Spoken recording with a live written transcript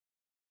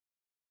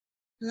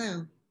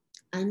Hello,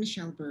 I'm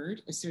Michelle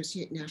Bird,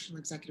 Associate National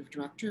Executive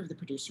Director of the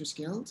Producers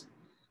Guild.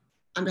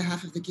 On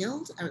behalf of the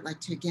Guild, I would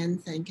like to again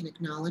thank and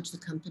acknowledge the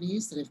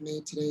companies that have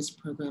made today's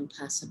program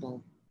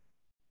possible.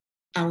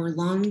 Our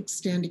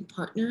long-standing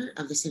partner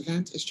of this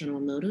event is General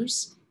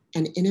Motors,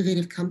 an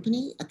innovative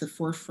company at the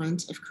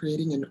forefront of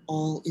creating an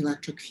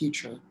all-electric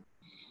future.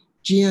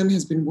 GM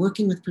has been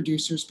working with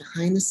producers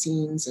behind the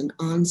scenes and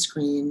on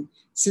screen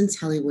since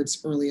Hollywood's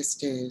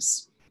earliest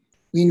days.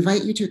 We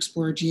invite you to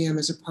explore GM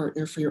as a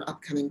partner for your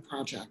upcoming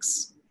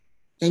projects.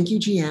 Thank you,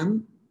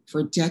 GM,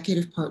 for a decade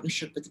of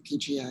partnership with the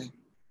PGA.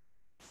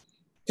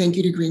 Thank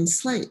you to Green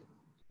Slate.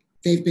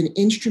 They've been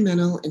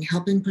instrumental in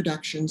helping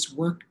productions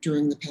work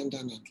during the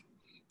pandemic.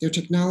 Their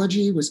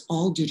technology was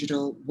all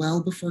digital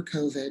well before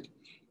COVID,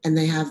 and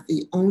they have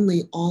the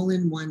only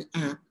all-in-one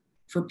app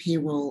for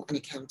payroll and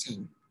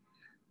accounting.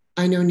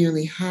 I know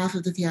nearly half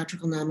of the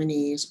theatrical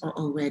nominees are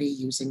already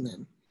using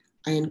them.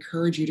 I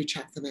encourage you to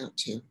check them out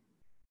too.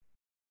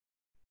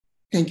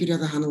 Thank you to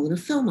the Honolulu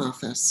Film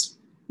Office,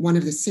 one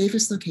of the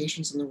safest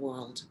locations in the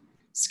world.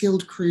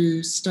 Skilled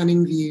crews,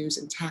 stunning views,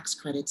 and tax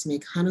credits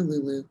make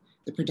Honolulu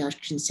the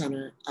production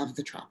center of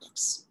the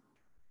tropics.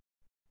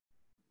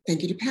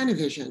 Thank you to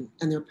Panavision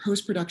and their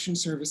post-production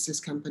services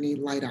company,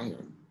 Light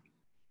Iron.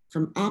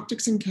 From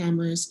optics and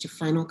cameras to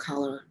final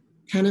color,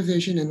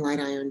 Panavision and Light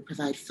Iron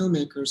provide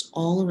filmmakers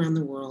all around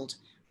the world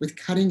with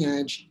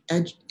cutting-edge,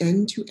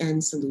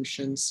 end-to-end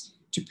solutions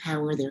to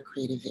power their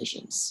creative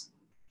visions.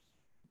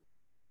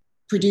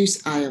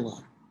 Produce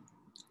Iowa.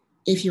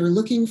 If you're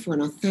looking for an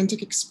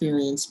authentic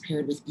experience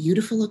paired with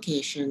beautiful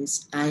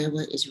locations,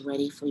 Iowa is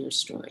ready for your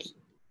story.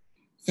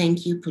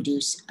 Thank you,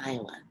 Produce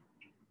Iowa.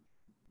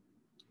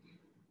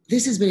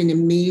 This has been an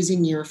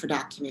amazing year for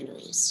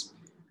documentaries.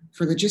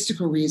 For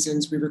logistical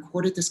reasons, we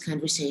recorded this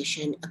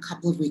conversation a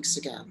couple of weeks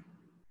ago.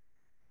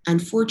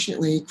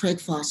 Unfortunately, Craig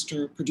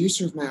Foster,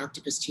 producer of My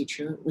Octopus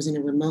Teacher, was in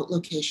a remote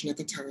location at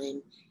the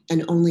time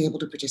and only able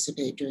to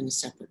participate during the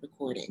separate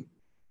recording.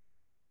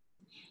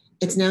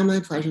 It's now my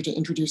pleasure to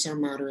introduce our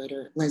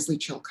moderator, Lesley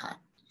Chilcott,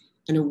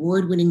 an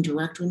award-winning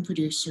director and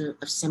producer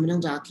of seminal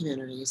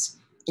documentaries,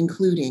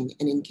 including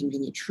An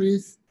Inconvenient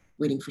Truth,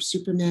 Waiting for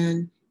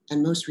Superman,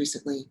 and most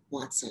recently,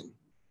 Watson.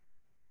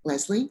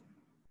 Lesley?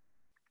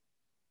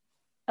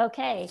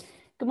 Okay,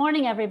 good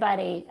morning,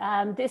 everybody.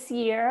 This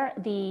year,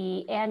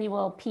 the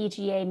annual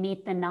PGA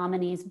Meet the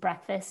Nominees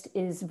breakfast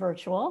is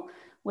virtual,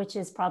 which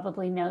is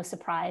probably no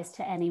surprise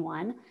to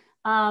anyone.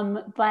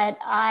 But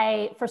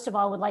I, first of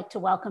all, would like to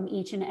welcome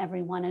each and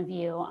every one of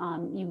you.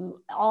 You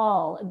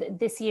all,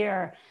 this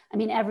year, I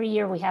mean, every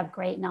year we have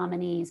great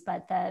nominees,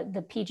 but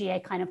the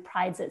PGA kind of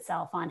prides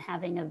itself on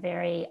having a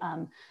very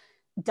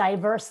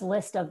diverse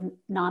list of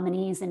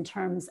nominees in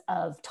terms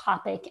of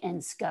topic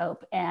and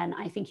scope. And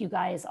I think you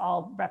guys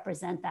all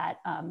represent that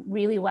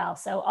really well.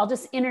 So I'll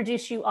just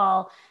introduce you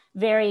all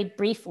very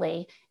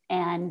briefly,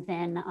 and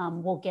then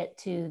we'll get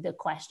to the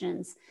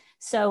questions.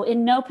 So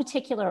in no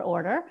particular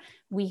order,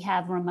 we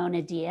have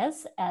Ramona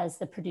Díaz as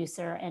the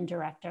producer and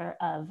director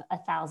of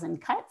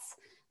 1,000 Cuts.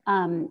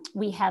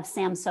 We have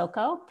Sam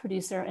Soko,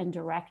 producer and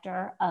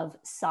director of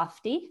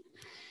Softie.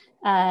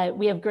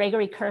 We have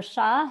Gregory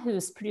Kershaw,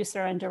 who's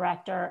producer and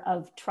director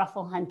of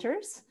Truffle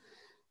Hunters.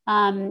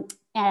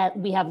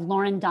 We have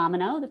Lauren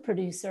Domino, the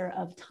producer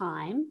of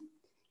Time.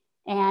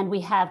 And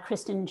we have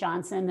Kirsten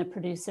Johnson, the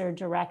producer,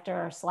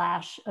 director,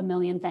 / a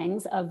million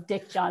things of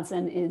Dick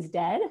Johnson is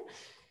Dead.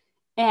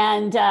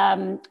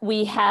 And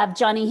we have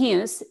Jonnie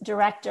Hughes,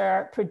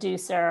 director,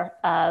 producer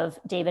of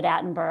David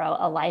Attenborough,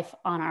 A Life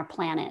on Our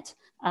Planet.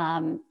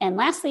 And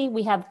lastly,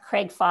 we have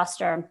Craig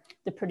Foster,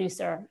 the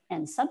producer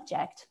and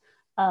subject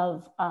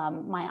of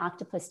My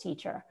Octopus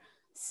Teacher.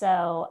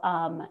 So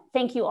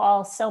thank you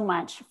all so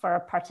much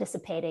for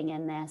participating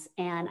in this.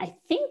 And I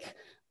think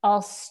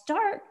I'll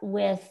start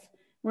with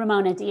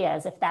Ramona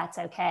Díaz, if that's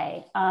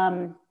okay.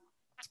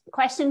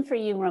 Question for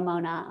you,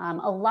 Ramona.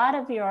 A lot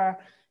of your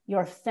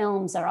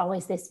films are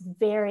always this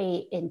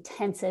very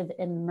intensive,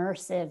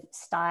 immersive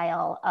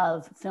style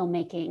of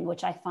filmmaking,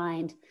 which I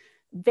find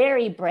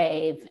very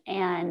brave.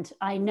 And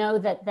I know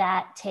that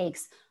that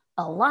takes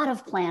a lot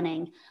of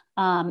planning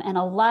and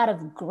a lot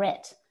of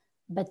grit,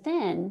 but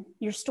then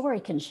your story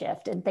can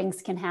shift and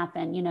things can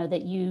happen, you know,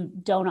 that you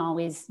don't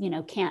always, you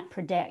know, can't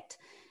predict.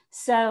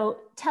 So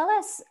tell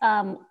us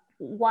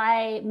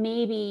why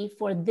maybe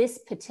for this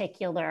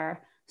particular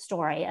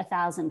story,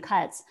 1,000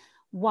 Cuts,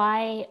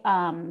 why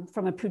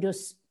from a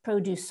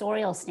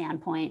producerial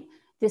standpoint,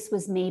 this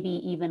was maybe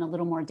even a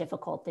little more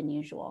difficult than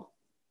usual.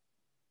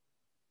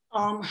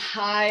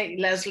 Hi,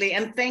 Lesley,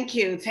 and thank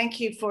you. Thank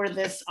you for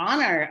this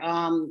honor,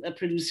 a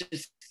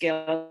Producers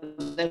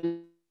Guild.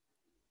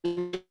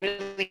 I'm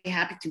really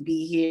happy to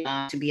be here,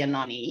 to be a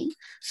nominee.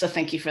 So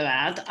thank you for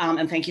that.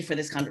 And thank you for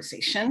this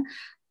conversation.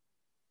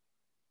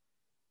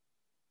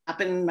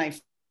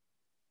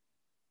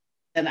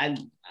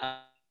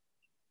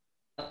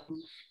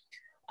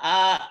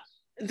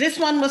 This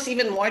one was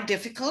even more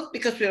difficult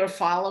because we were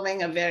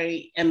following a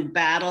very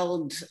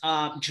embattled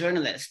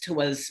journalist who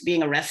was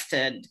being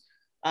arrested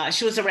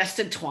She was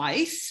arrested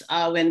twice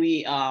when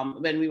we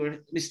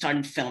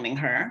started filming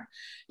her,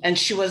 and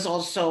she was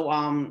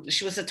also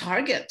she was a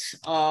target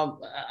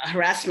of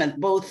harassment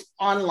both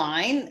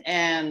online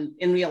and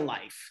in real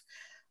life.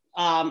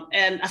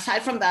 And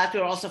aside from that, we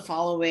were also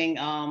following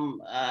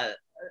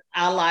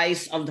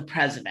allies of the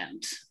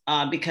president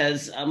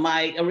because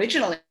my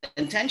original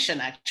intention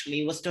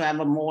actually was to have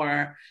a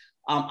more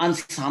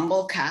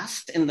ensemble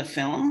cast in the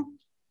film,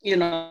 you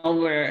know,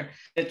 where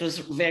it was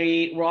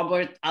very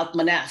Robert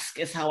Altman-esque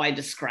is how I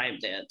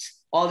described it.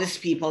 All these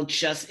people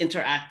just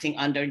interacting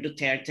under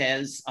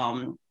Duterte's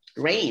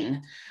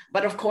reign.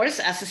 But of course,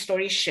 as the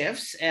story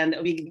shifts and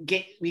we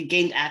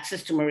gained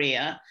access to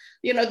Maria,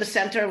 you know, the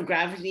center of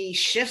gravity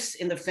shifts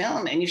in the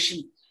film. And you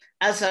should,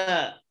 as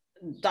a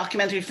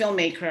documentary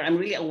filmmaker, I'm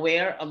really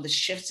aware of the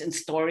shifts in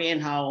story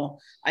and how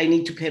I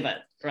need to pivot,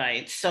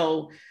 right?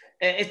 So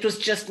it was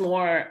just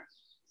more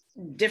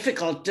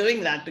difficult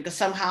doing that because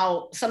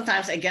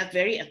sometimes I get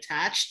very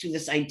attached to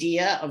this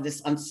idea of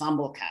this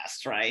ensemble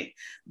cast, right?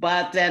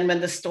 But then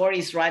when the story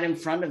is right in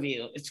front of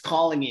you, it's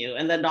calling you,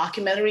 and the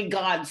documentary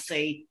gods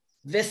say,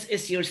 this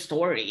is your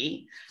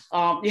story,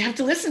 you have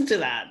to listen to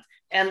that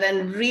and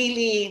then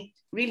really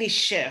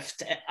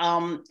shift.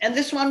 And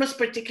this one was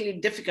particularly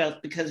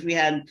difficult because we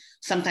had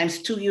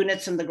sometimes 2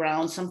 units in the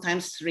ground,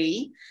 sometimes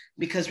 3,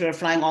 because we were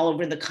flying all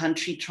over the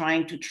country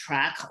trying to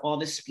track all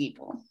these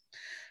people.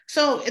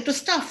 So it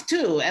was tough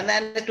too. And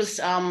then it was,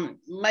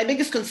 my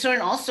biggest concern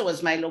also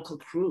was my local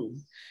crew,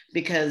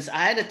 because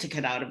I had a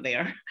ticket out of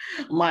there.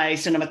 My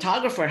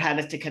cinematographer had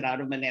a ticket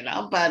out of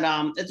Manila, but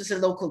it was a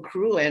local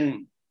crew.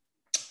 And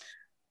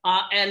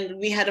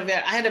we had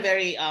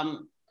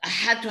I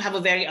had to have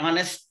a very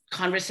honest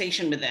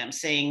conversation with them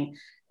saying,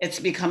 it's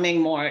becoming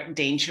more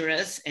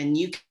dangerous and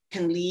you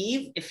can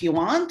leave if you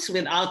want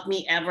without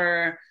me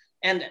ever,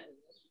 and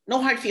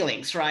no hard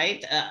feelings,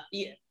 right?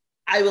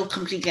 I will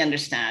completely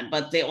understand,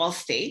 but they all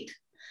stayed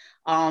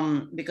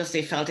because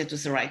they felt it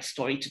was the right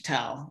story to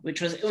tell,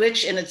 which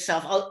in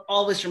itself, I'll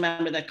always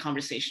remember that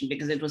conversation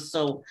because it was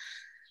so,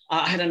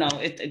 I don't know,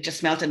 it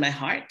just melted my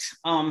heart.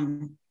 But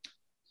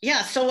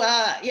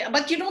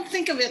you don't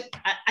think of it,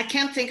 I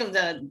can't think of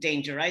the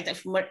danger, right?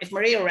 If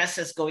Maria Ressa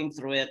is going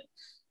through it,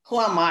 who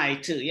am I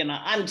to, you know,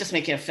 I'm just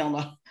making a film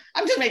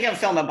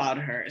about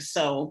her.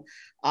 So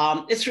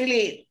it's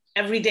really,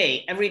 every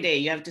day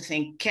you have to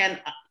think, can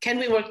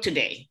we work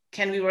today?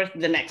 Can we work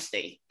the next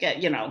day?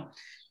 You know,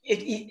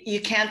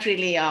 you can't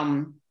really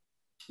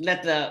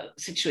let the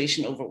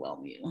situation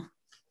overwhelm you.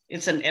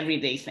 It's an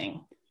everyday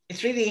thing.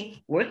 It's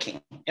really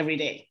working every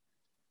day.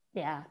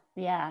 Yeah.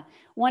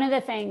 One of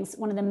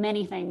the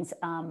many things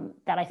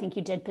that I think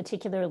you did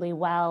particularly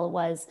well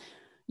was,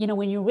 you know,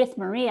 when you're with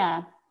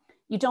Maria,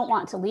 you don't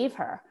want to leave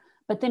her.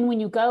 But then when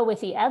you go with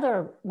the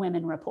other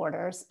women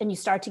reporters and you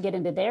start to get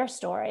into their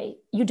story,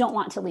 you don't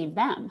want to leave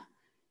them.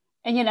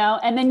 And, you know,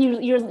 and then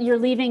you're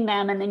leaving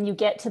them, and then you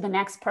get to the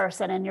next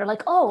person and you're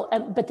like, oh,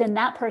 but then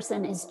that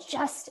person is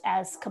just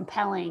as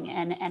compelling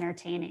and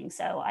entertaining.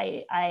 So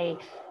I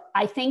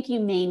think you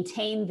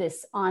maintain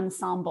this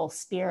ensemble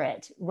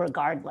spirit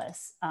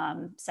regardless.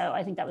 So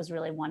I think that was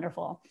really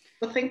wonderful.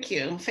 Well, thank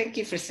you. Thank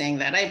you for saying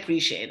that. I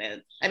appreciate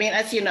it. I mean,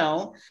 as you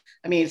know,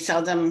 it's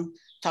seldom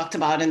talked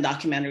about in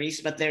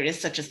documentaries, but there is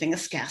such a thing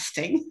as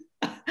casting.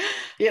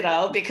 You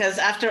know, because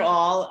after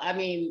all, I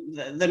mean,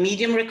 the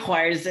medium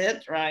requires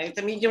it, right?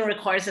 The medium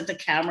requires that the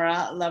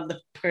camera love the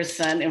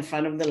person in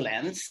front of the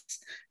lens,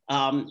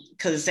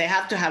 because they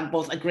have to have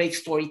both a great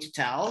story to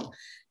tell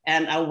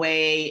and a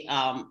way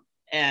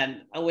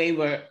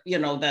where, you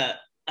know,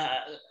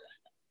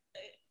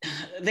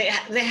 they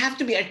have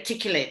to be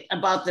articulate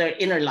about their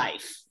inner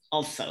life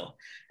also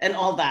and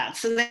all that.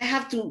 So they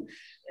have to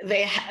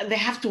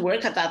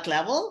work at that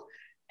level,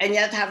 and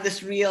yet have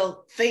this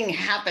real thing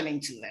happening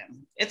to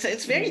them.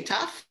 It's very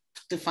tough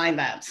to find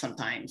that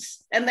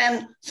sometimes. And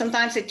then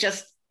sometimes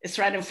it's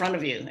right in front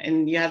of you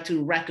and you have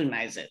to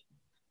recognize it.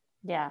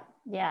 Yeah.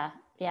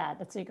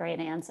 That's a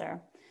great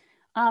answer.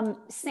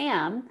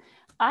 Sam,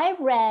 I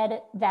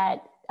read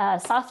that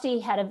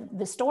Softie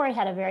the story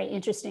had a very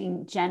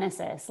interesting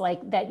genesis,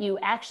 like that you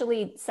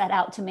actually set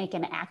out to make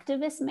an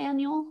activist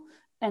manual,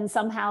 and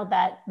somehow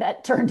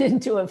that turned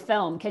into a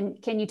film.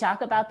 Can you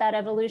talk about that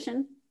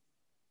evolution?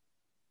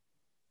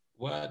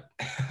 What?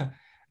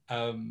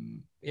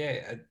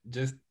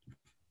 Just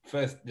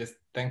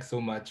thanks so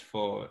much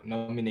for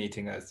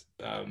nominating us.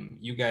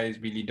 You guys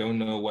really don't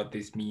know what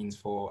this means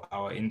for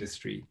our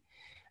industry,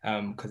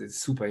 because it's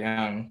super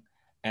young,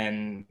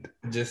 and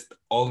just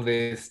all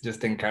this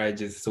just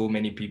encourages so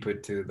many people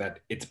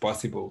that it's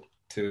possible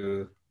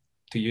to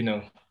you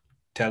know,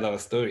 tell our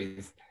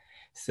stories.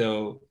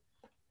 So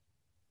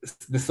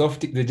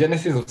the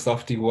genesis of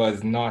Softie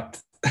was not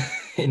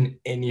in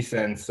any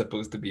sense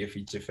supposed to be a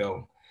feature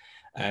film.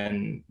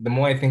 And the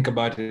more I think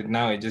about it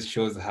now, it just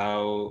shows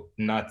how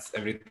nuts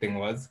everything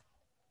was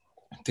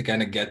to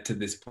kind of get to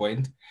this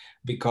point,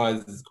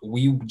 because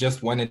we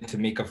just wanted to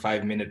make a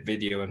 5-minute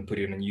video and put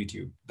it on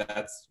YouTube.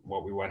 That's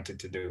what we wanted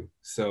to do.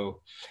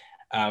 So,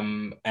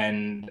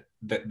 and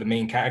the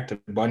main character,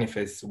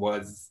 Boniface,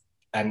 was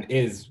and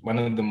is one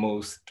of the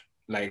most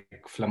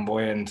like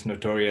flamboyant,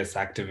 notorious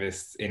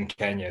activists in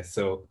Kenya.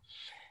 So,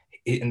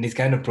 and these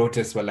kind of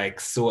protests were like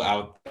so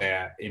out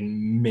there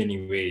in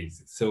many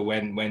ways. So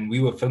when we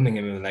were filming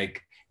him, we were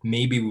like,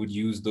 maybe we would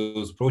use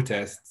those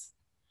protests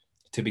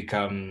to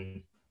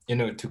become,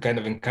 to kind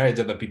of encourage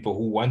other people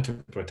who want to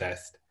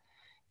protest.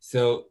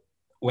 So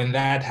when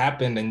that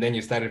happened, and then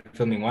you started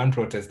filming one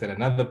protest and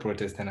another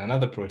protest and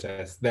another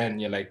protest, then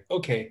you're like,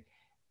 okay,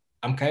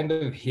 I'm kind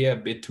of here a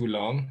bit too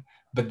long.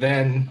 But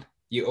then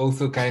you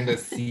also kind of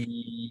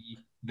see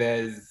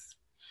there's,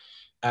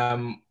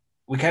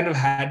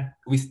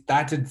 we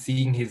started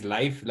seeing his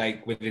life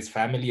like with his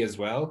family as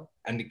well.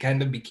 And it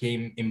kind of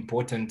became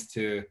important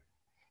to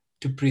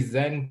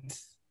present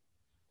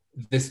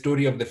the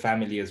story of the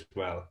family as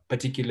well,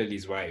 particularly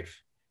his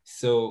wife.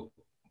 So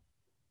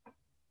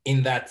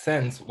in that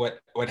sense,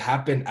 what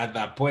happened at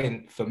that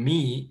point for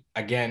me,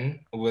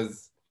 again,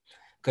 was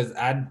because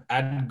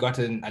I'd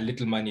gotten a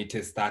little money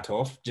to start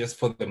off just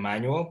for the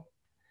manual,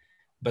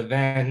 but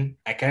then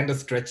I kind of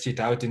stretched it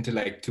out into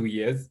like 2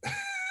 years.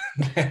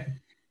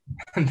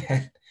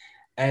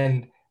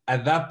 and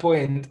at that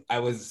point, I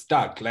was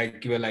stuck.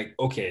 Like, you were like,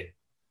 okay,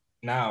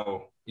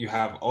 now you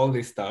have all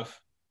this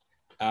stuff.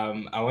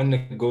 I want to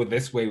go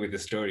this way with the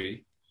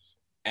story,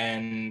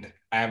 and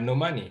I have no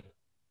money.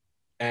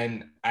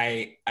 And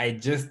I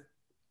just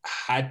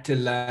had to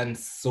learn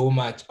so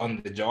much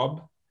on the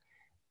job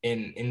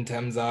in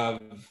terms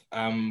of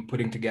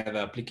putting together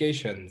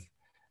applications,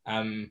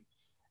 and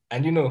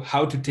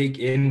how to take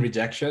in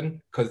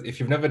rejection, because if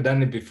you've never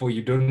done it before,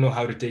 you don't know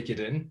how to take it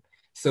in.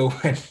 So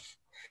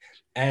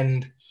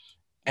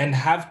and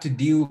have to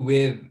deal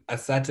with a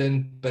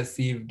certain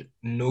perceived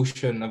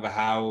notion of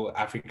how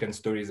African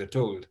stories are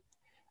told,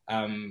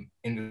 in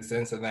the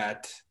sense of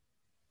that,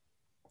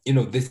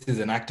 this is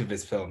an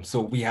activist film, so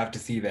we have to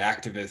see the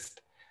activist,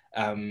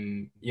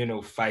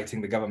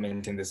 fighting the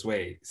government in this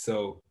way.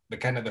 So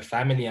the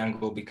family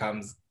angle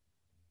becomes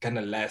kind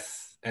of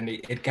less, and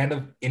it kind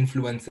of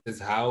influences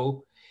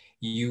how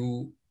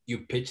you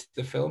pitch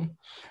the film.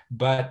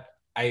 But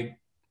I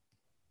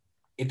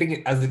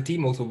think as a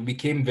team also, we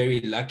became very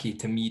lucky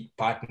to meet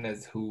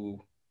partners who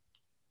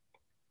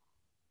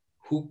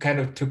kind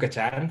of took a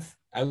chance,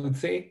 I would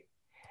say.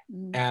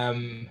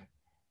 And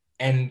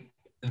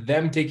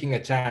them taking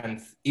a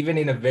chance, even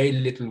in a very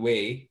little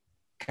way,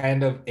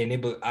 kind of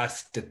enable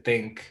us to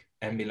think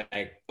and be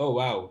like, oh,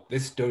 wow,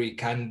 this story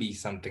can be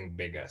something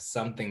bigger,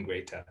 something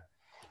greater.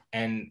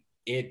 And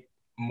it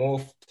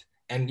morphed.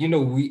 And,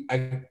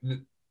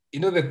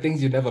 the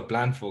things you never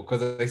planned for,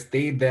 because I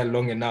stayed there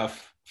long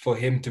enough for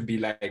him to be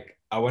like,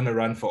 I want to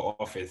run for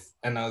office.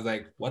 And I was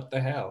like, what the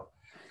hell?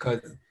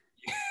 Because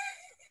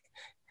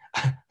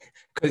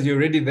you're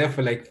already there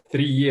for like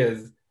 3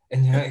 years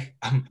and you're like,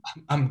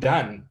 I'm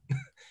done.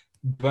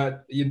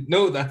 But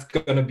that's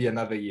gonna be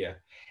another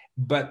year.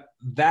 But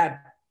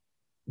that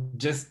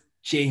just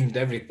changed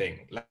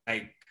everything.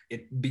 Like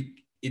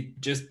it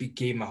just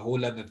became a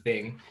whole other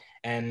thing.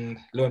 And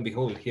lo and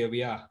behold, here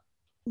we are.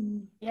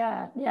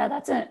 Yeah,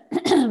 that's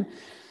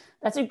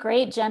that's a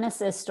great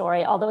Genesis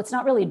story. Although it's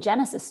not really a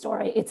Genesis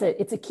story, it's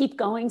a keep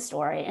going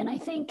story. And I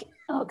think,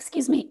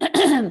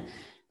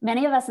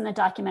 many of us in the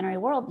documentary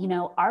world,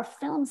 our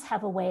films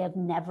have a way of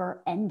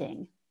never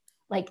ending.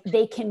 Like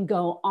they can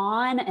go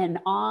on and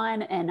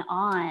on and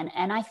on.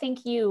 And I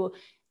think you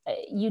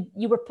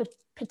were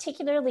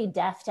particularly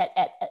adept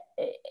at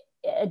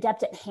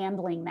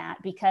handling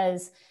that,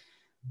 because,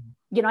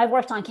 I've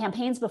worked on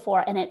campaigns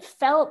before, and it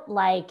felt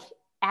like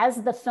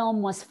as the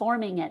film was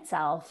forming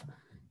itself,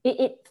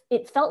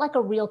 it felt like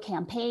a real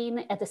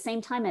campaign. At the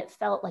same time, it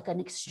felt like an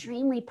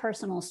extremely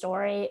personal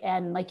story,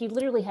 and like you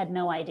literally had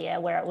no idea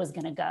where it was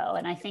going to go.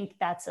 And I think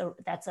that's a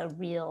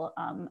real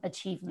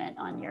achievement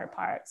on your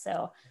part.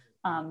 So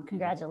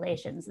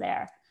congratulations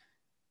there.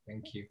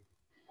 Thank you.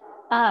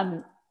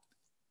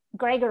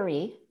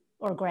 Gregory,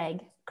 or Greg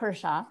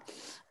Kershaw,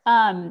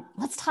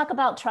 let's talk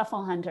about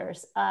Truffle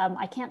Hunters.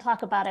 I can't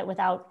talk about it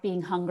without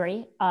being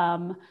hungry,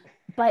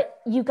 but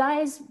you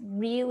guys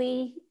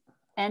really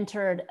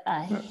entered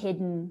a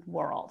hidden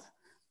world,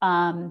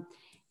 a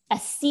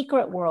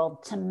secret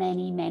world to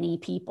many, many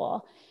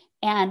people.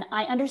 And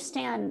I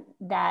understand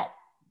that,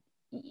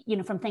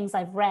 from things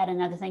I've read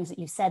and other things that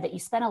you've said, that you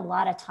spent a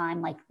lot of time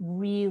like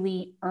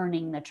really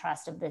earning the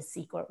trust of this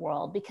secret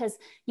world, because,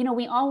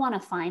 we all want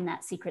to find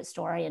that secret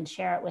story and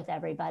share it with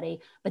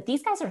everybody. But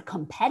these guys are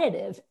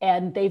competitive,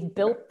 and they've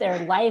built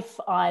their life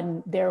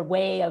on their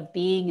way of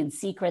being and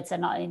secrets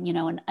and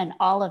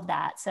all of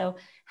that. So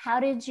how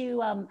did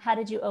you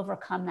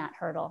overcome that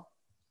hurdle?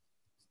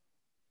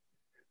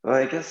 Well,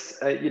 I guess,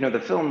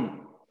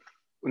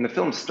 when the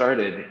film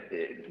started,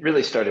 it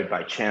really started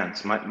by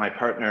chance. My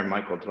partner,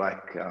 Michael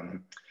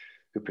Dweck,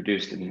 who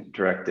produced and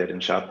directed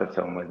and shot the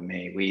film with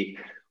me, we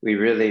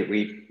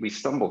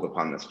stumbled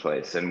upon this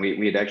place, and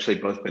we had actually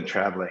both been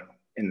traveling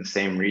in the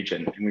same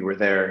region, and we were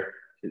there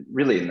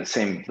really in the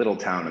same little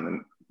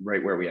town,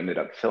 right where we ended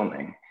up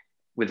filming,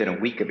 within a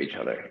week of each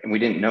other, and we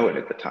didn't know it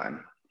at the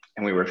time.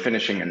 And we were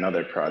finishing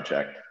another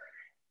project,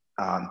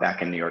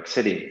 back in New York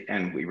City,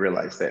 and we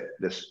realized that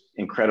this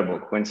incredible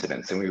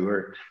coincidence, and we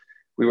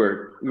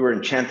were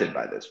enchanted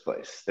by this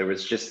place. There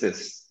was just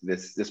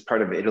this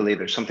part of Italy.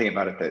 There's something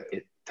about it that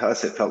to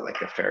us it felt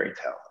like a fairy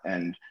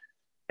tale.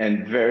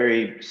 And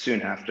very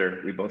soon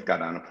after, we both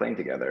got on a plane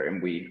together,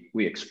 and we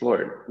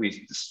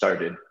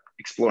started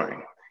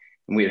exploring.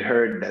 And we had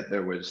heard that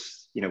there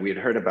was, we had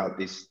heard about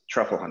these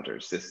truffle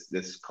hunters,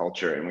 this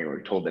culture, and we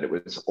were told that it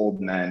was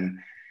old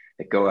men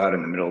that go out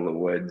in the middle of the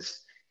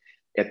woods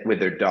with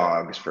their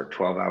dogs for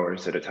 12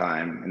 hours at a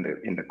time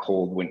in the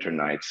cold winter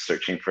nights,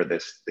 searching for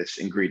this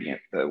ingredient,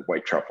 the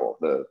white truffle,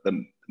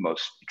 the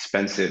most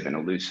expensive and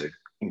elusive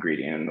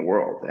ingredient in the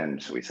world.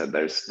 And so we said,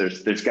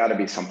 there's got to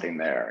be something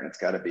there, and it's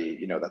got to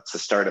be, that's the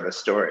start of a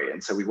story.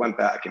 And so we went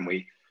back and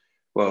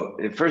well,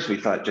 at first we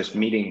thought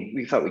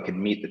we thought we could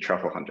meet the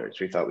truffle hunters.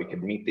 We thought we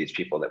could meet these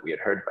people that we had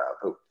heard about,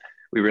 but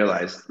we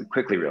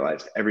quickly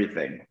realized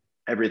everything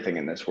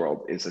in this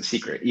world is a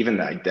secret, even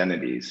the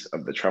identities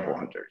of the truffle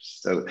hunters.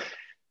 So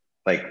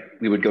like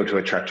we would go to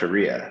a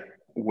trattoria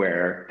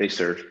where they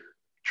serve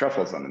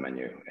truffles on the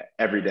menu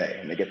every day,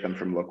 and they get them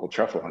from local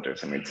truffle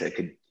hunters. And we'd say,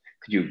 could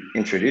you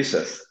introduce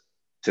us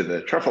to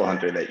the truffle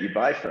hunter that you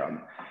buy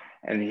from?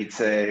 And he'd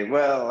say,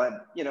 well, I've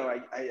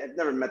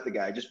never met the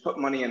guy. I just put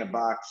money in a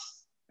box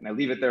and I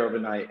leave it there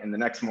overnight, and the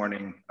next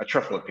morning a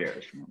truffle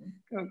appears.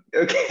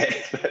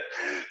 Okay.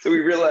 So we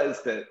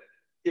realized that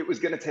it was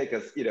going to take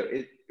us,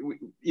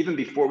 even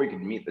before we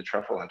could meet the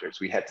truffle hunters,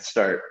 we had to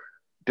start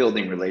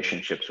building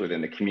relationships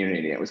within the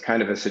community. It was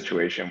kind of a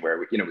situation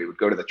where we would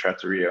go to the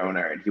trattoria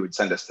owner, and he would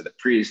send us to the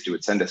priest, who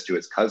would send us to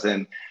his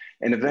cousin,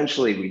 and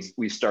eventually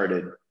we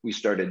started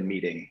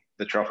meeting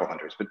the truffle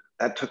hunters. But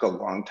that took a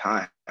long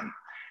time.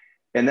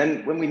 And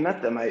then when we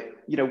met them,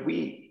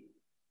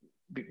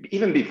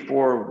 even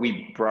before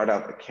we brought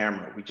out the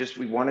camera,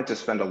 we wanted to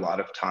spend a lot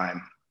of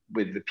time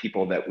with the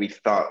people that we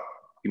thought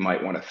we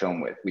might want to film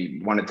with.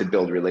 We wanted to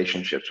build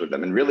relationships with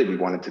them, and really we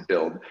wanted to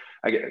build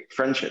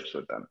friendships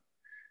with them.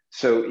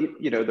 So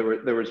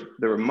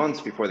there were months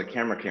before the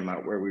camera came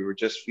out where we would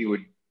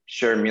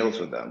share meals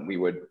with them. We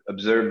would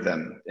observe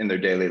them in their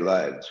daily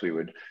lives. We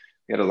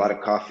had a lot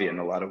of coffee and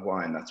a lot of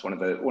wine. That's one of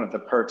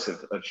the perks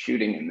of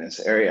shooting in this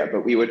area.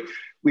 But we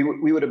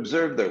would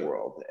observe their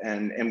world,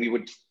 and we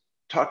would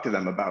talk to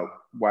them about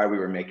why we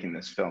were making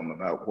this film,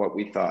 about what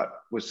we thought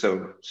was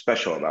so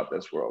special about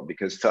this world.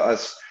 Because to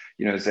us,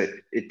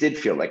 it did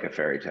feel like a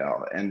fairy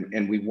tale,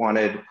 and we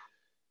wanted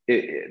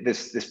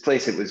this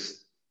place.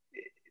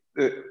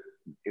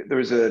 There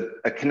was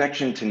a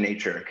connection to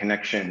nature, a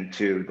connection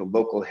to the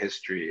local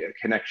history, a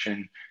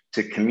connection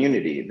to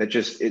community that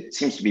it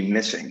seems to be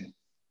missing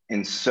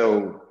in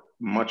so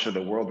much of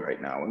the world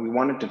right now. And we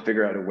wanted to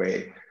figure out a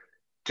way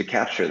to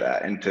capture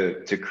that, and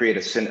to create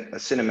a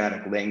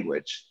cinematic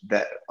language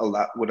that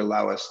would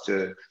allow us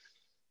to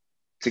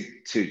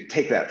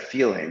take that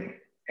feeling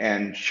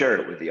and share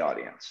it with the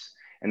audience.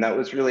 And that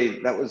was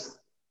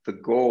the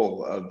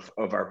goal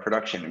of our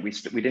production. And we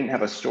didn't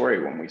have a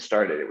story when we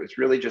started. It was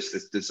really just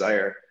this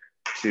desire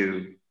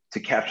to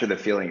capture the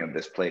feeling of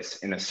this place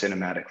in a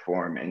cinematic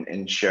form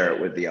and share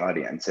it with the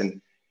audience.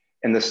 And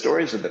the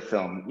stories of the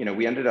film,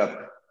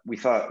 we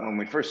thought when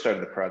we first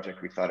started the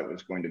project, we thought it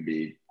was going to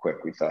be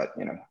quick. We thought,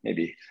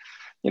 maybe,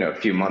 a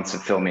few months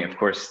of filming. Of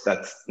course,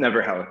 that's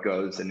never how it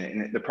goes.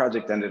 And the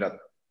project ended up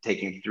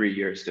taking 3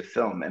 years to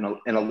film.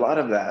 And a lot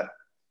of that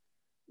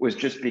was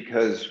just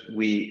because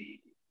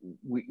we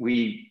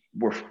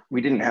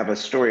didn't have a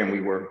story, and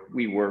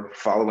we were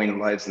following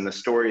lives, and the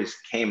stories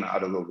came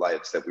out of the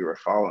lives that we were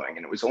following.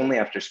 And it was only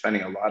after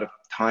spending a lot of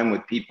time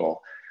with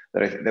people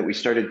that we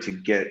started to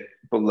get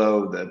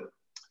below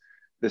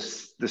the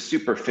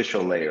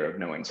superficial layer of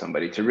knowing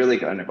somebody, to really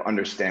kind of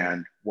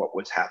understand what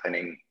was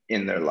happening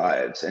in their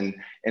lives, and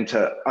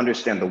to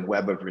understand the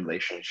web of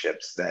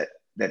relationships that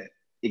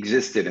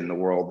existed in the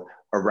world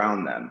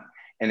around them.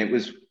 And it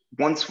was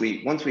once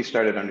we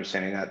started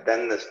understanding that,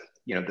 then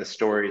the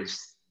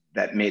stories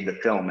that made the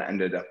film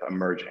ended up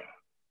emerging.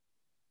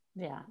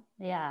 Yeah.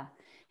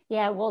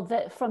 Well,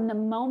 from the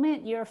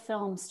moment your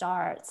film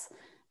starts,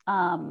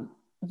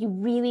 you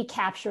really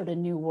captured a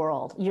new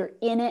world. You're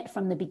in it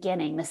from the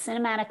beginning. The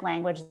cinematic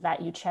language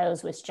that you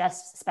chose was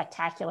just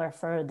spectacular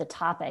for the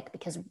topic,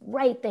 because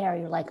right there,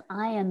 you're like,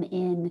 I am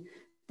in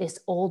this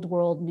old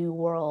world, new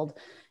world,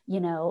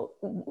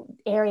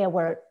 area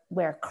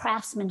where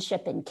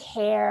craftsmanship and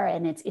care,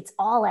 and it's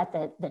all at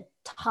the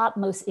top,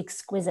 most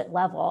exquisite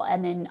level.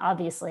 And then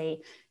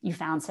obviously you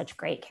found such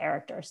great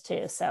characters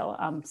too.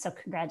 So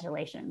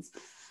congratulations.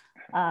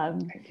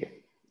 Thank you.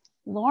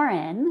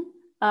 Lauren,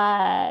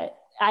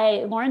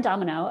 Lauren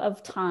Domino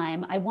of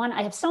Time. I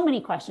have so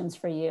many questions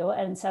for you.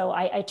 And so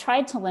I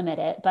tried to limit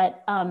it,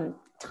 but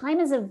Time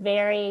is a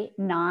very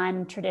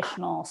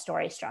non-traditional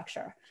story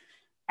structure,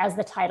 as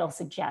the title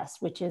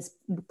suggests, which is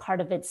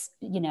part of its,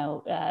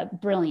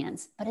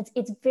 brilliance, but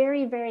it's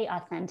very, very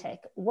authentic.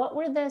 What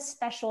were the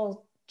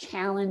special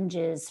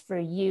challenges for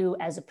you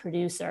as a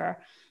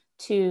producer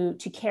to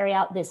carry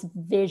out this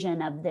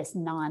vision of this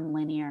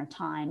non-linear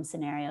time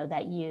scenario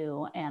that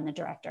you and the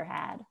director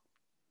had?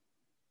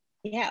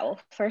 Yeah, well,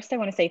 first I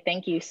want to say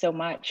thank you so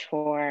much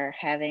for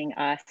having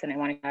us, and I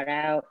want to shout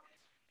out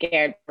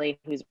Garrett,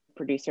 who's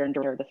producer and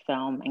director of the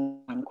film,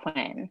 and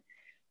Quinn,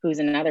 who's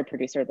another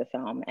producer of the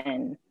film.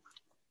 And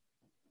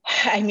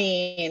I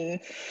mean,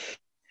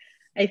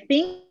 I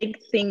think the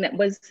thing that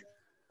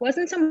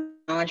wasn't so much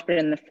knowledge, but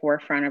in the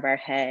forefront of our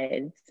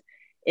heads,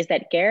 is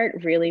that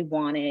Garrett really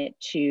wanted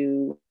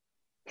to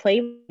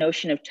play with the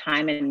notion of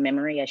time and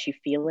memory as you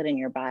feel it in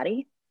your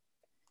body.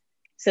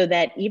 So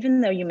that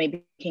even though you may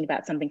be thinking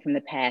about something from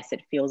the past,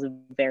 it feels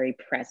very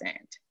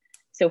present.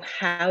 So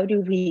how do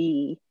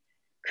we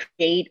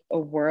create a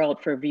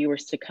world for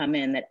viewers to come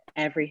in that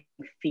everything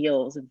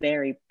feels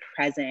very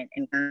present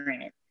and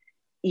current,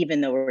 even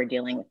though we're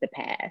dealing with the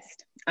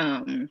past?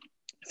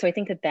 So I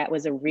think that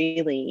was a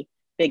really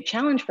big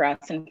challenge for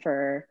us and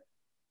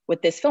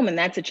with this film. And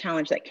that's a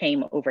challenge that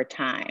came over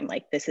time.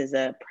 Like, this is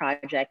a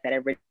project that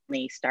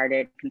originally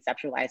started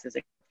conceptualized as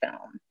a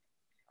film.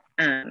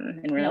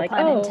 And we're like,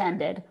 pun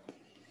intended.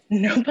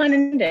 No pun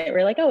intended.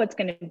 We're like, oh, it's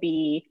going to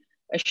be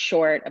a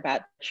short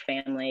about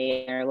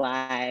family and their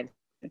lives,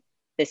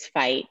 this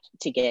fight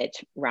to get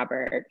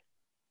Robert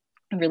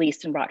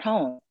released and brought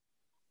home.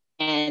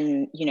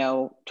 And, you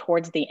know,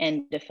 towards the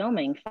end of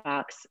filming,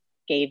 Fox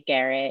gave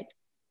Garrett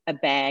a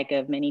bag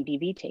of mini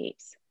DV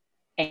tapes.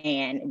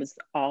 And it was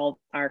all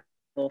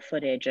archival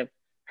footage of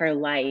her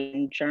life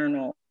and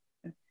journal,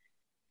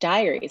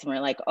 diaries. And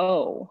we're like,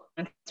 oh,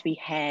 once we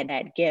had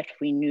that gift,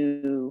 we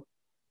knew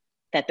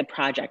that the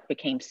project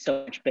became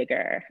so much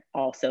bigger.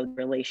 Also, the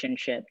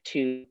relationship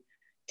to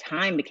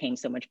time became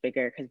so much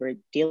bigger because we're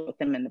dealing with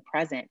them in the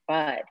present.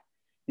 But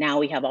now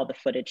we have all the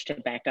footage to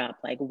back up,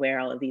 like, where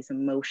all of these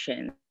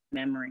emotions,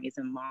 memories,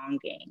 and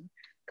longing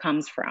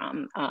comes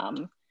from.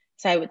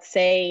 So I would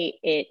say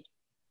it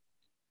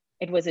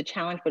was a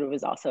challenge, but it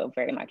was also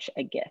very much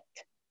a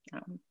gift.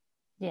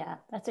 Yeah,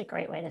 that's a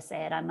great way to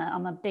say it. I'm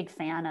a big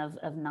fan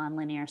of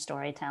nonlinear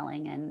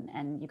storytelling,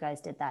 and you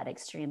guys did that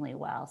extremely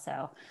well.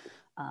 So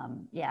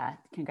yeah,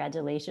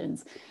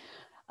 congratulations.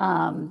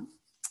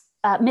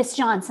 Miss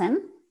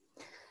Johnson,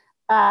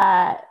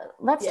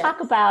 let's talk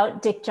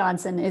about Dick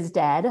Johnson is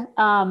Dead.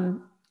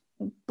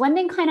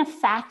 Blending kind of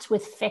fact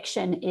with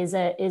fiction is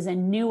a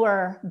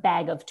newer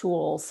bag of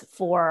tools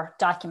for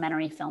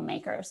documentary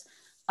filmmakers.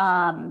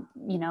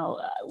 You know,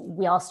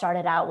 we all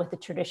started out with the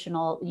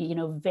traditional, you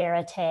know,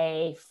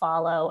 verite,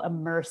 follow,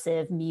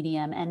 immersive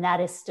medium, and that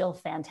is still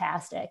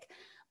fantastic.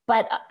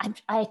 But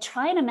I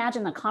try and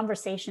imagine the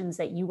conversations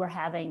that you were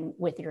having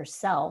with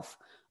yourself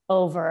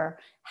over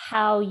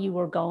how you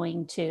were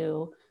going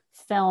to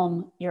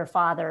film your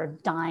father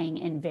dying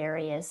in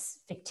various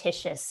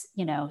fictitious,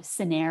 you know,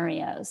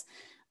 scenarios.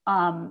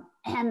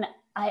 And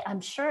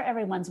I'm sure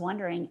everyone's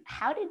wondering,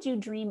 how did you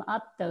dream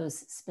up those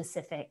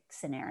specific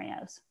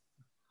scenarios?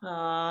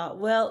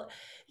 Well,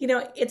 you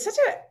know, it's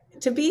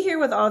to be here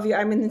with all of you.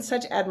 I'm in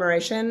such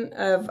admiration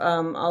of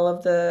all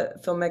of the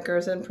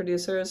filmmakers and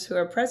producers who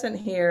are present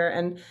here.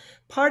 And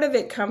part of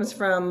it comes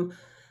from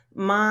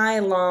my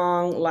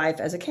long life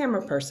as a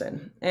camera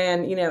person.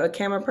 And, you know, a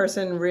camera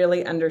person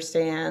really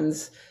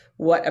understands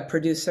what a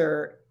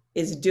producer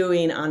is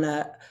doing on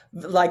a,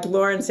 like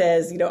Lauren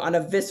says, you know, on a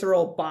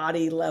visceral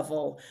body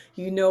level.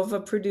 You know, if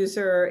a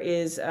producer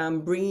is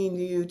bringing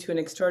you to an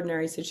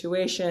extraordinary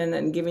situation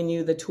and giving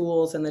you the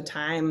tools and the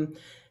time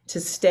to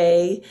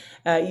stay.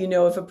 You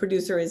know, if a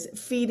producer is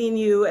feeding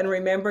you and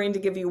remembering to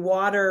give you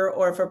water,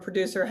 or if a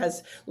producer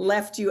has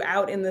left you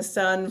out in the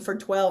sun for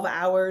 12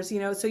 hours, you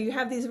know, so you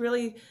have these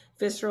really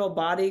visceral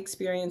body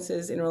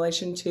experiences in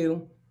relation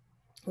to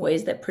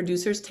ways that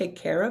producers take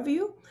care of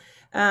you.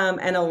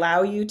 And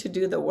allow you to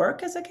do the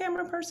work as a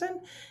camera person.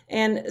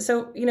 And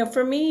so, you know,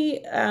 for me,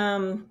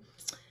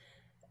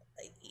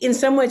 in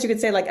some ways you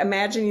could say, like,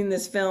 imagining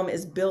this film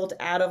is built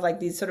out of like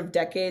these sort of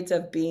decades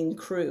of being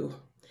crew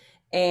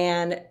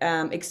and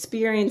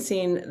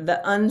experiencing the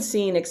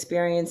unseen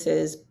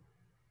experiences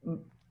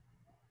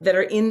that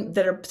are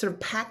sort of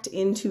packed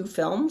into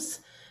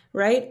films.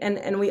 Right.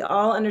 And we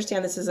all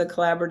understand this is a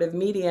collaborative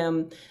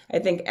medium. I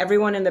think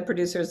everyone in the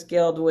Producers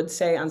Guild would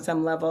say on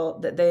some level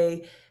that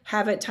they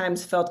have at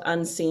times felt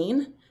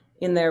unseen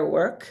in their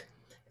work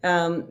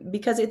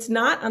because it's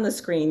not on the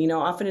screen. You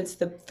know, often it's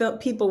the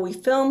people we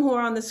film who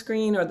are on the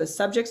screen, or the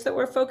subjects that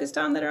we're focused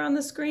on that are on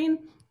the screen.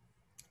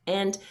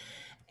 And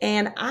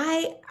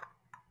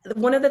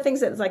one of the things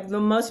that's like the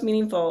most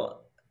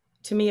meaningful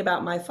to me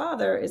about my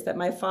father is that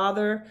my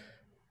father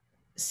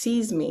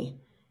sees me.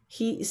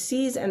 He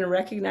sees and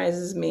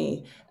recognizes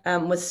me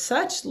with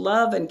such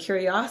love and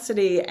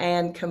curiosity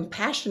and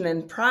compassion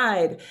and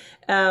pride.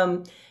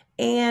 And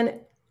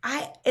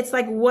it's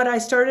like what I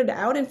started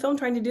out in film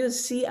trying to do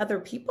is see other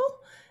people.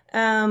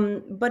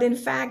 But in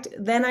fact,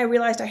 then I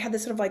realized I had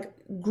this sort of like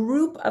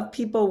group of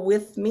people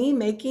with me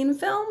making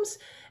films,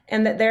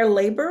 and that their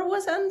labor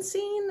was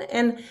unseen.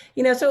 And,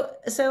 you know, so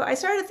I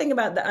started to think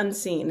about the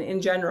unseen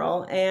in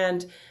general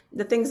and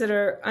the things that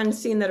are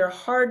unseen that are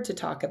hard to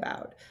talk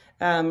about.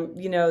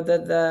 you know,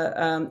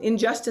 the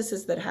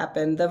injustices that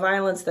happen, the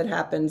violence that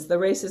happens, the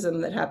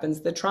racism that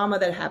happens, the trauma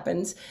that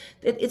happens,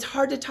 it's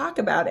hard to talk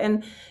about.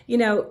 And, you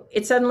know,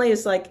 it suddenly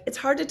is like, it's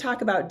hard to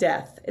talk about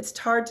death. It's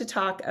hard to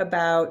talk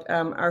about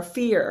our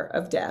fear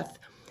of death.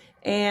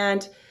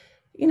 And,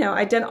 you know,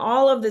 I'd done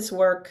all of this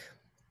work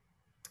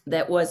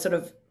that was sort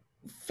of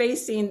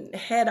facing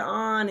head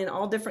on in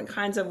all different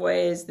kinds of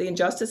ways the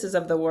injustices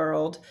of the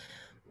world.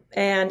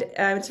 And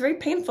it's very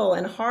painful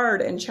and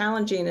hard and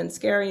challenging and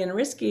scary and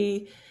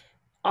risky,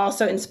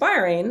 also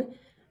inspiring.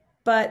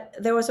 But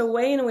there was a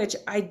way in which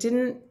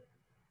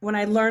when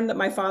I learned that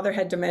my father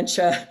had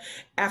dementia,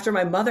 after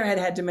my mother had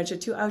had dementia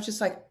too, I was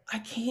just like, I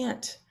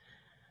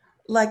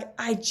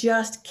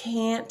just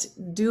can't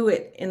do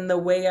it in the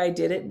way I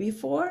did it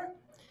before.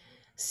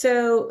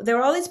 So there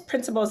were all these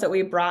principles that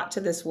we brought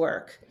to this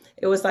work.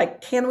 It was like,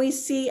 can we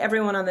see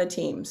everyone on the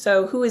team?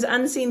 So who is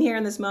unseen here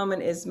in this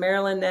moment is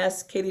Marilyn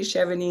Ness, Katie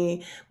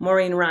Chevigny,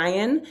 Maureen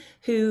Ryan,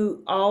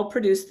 who all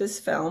produced this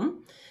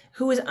film.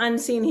 Who is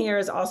unseen here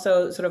is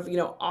also sort of, you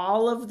know,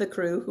 all of the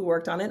crew who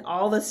worked on it,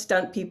 all the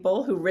stunt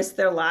people who risked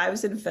their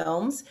lives in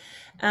films.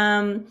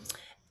 And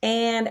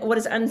what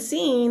is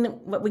unseen,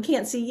 what we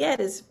can't see yet,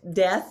 is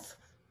death,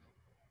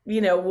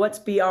 you know, what's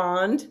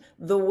beyond,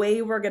 the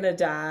way we're going to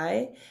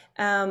die.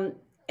 And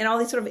all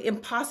these sort of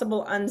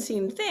impossible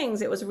unseen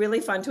things. It was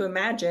really fun to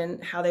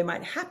imagine how they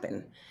might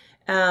happen.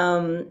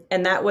 And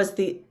that was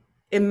the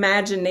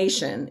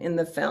imagination in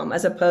the film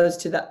as opposed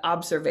to the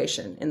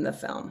observation in the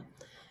film.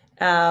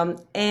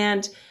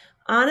 And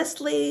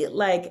honestly,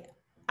 like,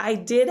 I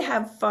did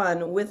have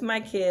fun with my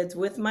kids,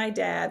 with my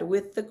dad,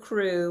 with the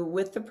crew,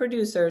 with the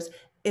producers,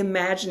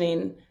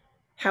 imagining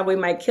how we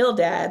might kill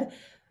Dad.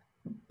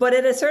 But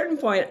at a certain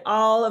point,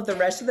 all of the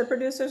rest of the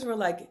producers were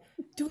like,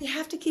 do we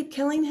have to keep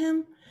killing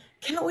him?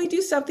 Can't we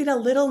do something a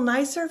little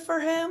nicer for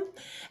him?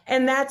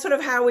 And that's sort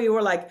of how we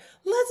were like,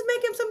 let's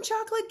make him some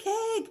chocolate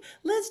cake.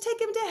 Let's take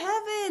him to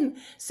heaven.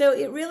 So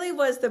it really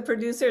was the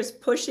producers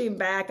pushing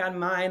back on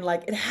mine,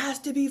 like, it has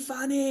to be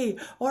funny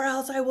or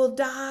else I will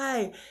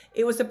die.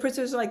 It was the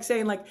producers like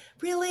saying like,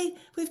 really?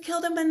 We've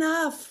killed him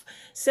enough.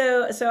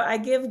 So I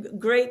give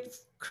great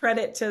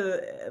credit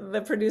to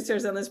the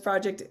producers on this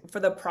project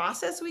for the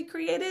process we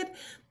created,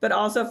 but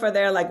also for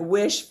their like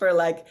wish for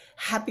like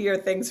happier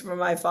things for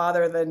my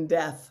father than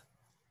death.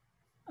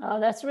 Oh,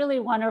 that's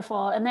really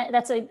wonderful. And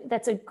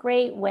that's a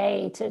great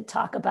way to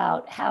talk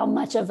about how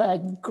much of a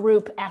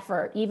group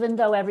effort, even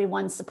though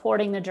everyone's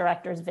supporting the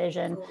director's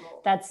vision,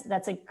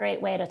 that's a great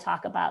way to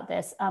talk about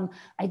this.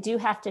 I do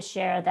have to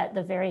share that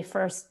the very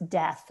first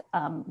death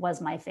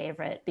was my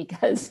favorite,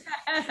 because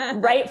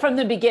right from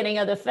the beginning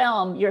of the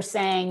film, you're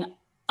saying,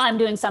 I'm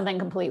doing something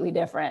completely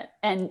different.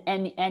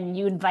 And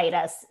you invite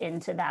us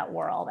into that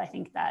world. I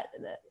think that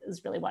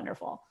is really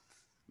wonderful.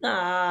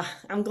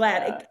 I'm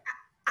glad.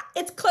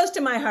 It's close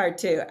to my heart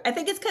too. I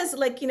think it's because,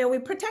 like, you know, we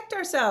protect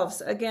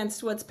ourselves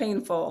against what's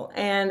painful,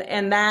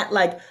 and that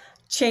like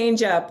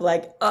change up,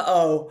 like,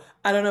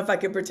 I don't know if I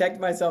can protect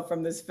myself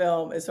from this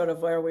film, is sort of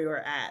where we were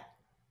at.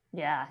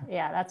 Yeah,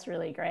 that's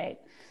really great.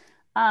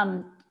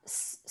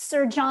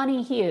 Sir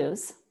Jonnie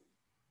Hughes,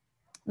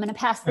 I'm going to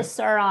pass the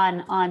sir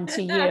on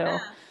to you.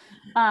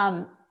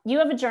 You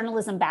have a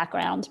journalism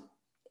background,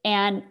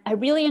 and I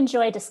really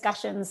enjoy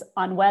discussions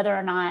on whether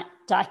or not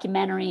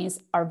documentaries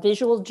are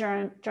visual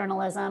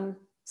journalism,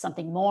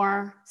 something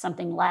more,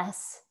 something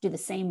less, do the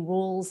same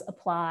rules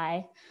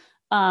apply?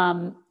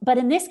 But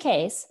in this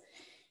case,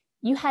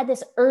 you had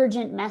this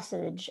urgent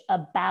message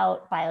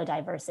about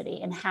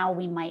biodiversity and how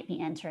we might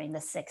be entering the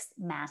sixth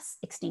mass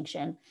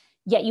extinction.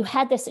 Yet you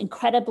had this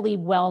incredibly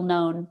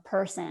well-known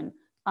person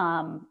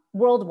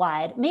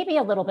worldwide, maybe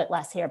a little bit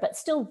less here, but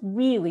still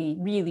really,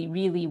 really,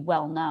 really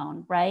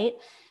well-known, right?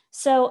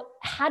 So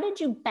how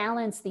did you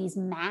balance these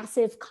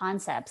massive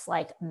concepts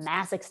like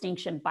mass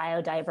extinction,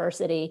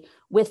 biodiversity,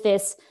 with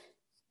this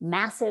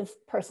massive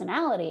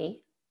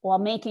personality while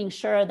making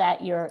sure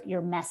that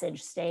your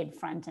message stayed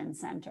front and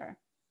center?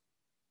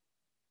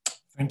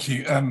 Thank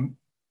you.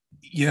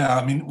 Yeah,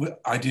 I mean,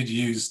 I did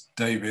use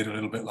David a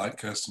little bit like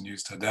Kirsten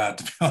used her dad,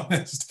 to be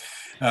honest.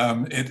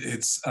 And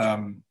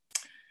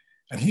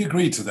he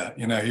agreed to that.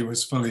 You know, he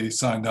was fully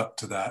signed up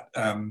to that.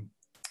 And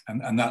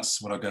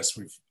that's what I guess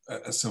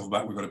at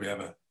Silverback we've got to be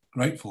ever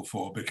grateful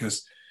for,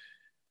 because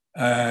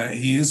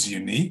he is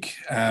unique.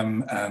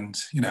 And,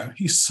 you know,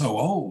 he's so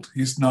old.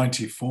 He's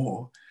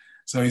 94.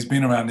 So he's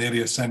been around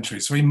nearly a century.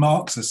 So he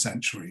marks a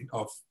century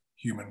of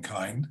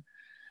humankind.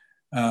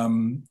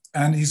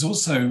 And he's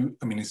also,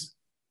 I mean, he's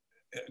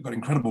got an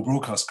incredible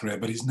broadcast career,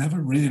 but he's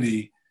never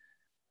really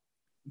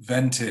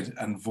vented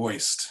and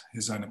voiced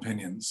his own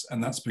opinions.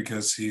 And that's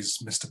because he's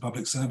Mr.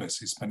 Public Service.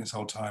 He spent his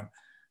whole time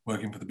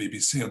working for the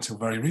BBC until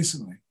very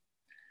recently.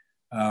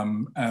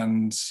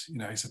 And, you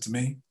know, he said to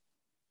me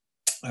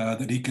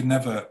that he could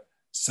never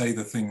say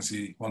the things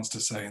he wants to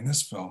say in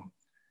this film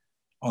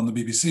on the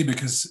BBC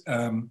because,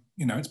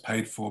 you know, it's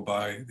paid for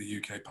by the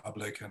UK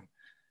public,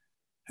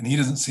 and he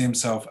doesn't see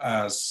himself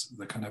as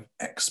the kind of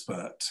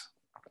expert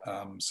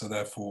So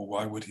therefore,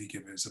 why would he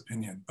give his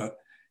opinion? But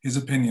his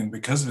opinion,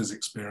 because of his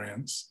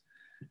experience,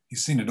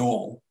 he's seen it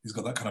all. He's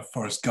got that kind of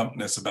Forrest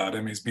Gumpness about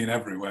him. He's been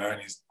everywhere,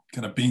 and he's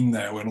kind of been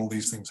there when all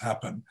these things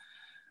happen.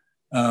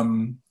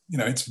 You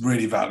know, it's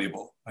really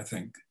valuable, I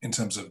think, in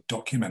terms of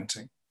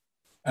documenting.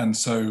 And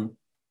so,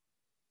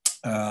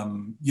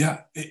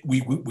 yeah,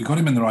 we got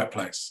him in the right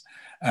place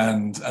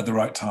and at the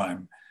right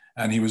time,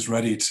 and he was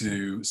ready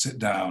to sit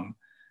down.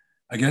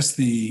 I guess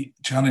the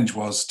challenge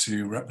was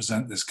to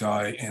represent this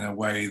guy in a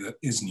way that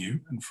is new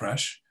and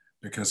fresh,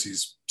 because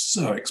he's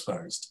so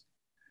exposed.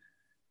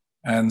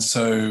 And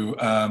so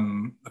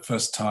the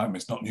first time,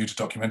 it's not new to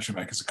documentary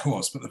makers, of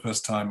course, but the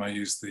first time I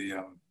used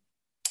the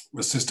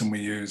system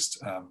we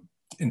used,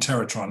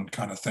 Interatron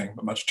kind of thing,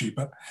 but much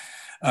cheaper.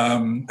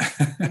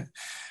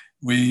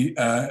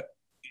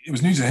 It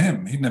was new to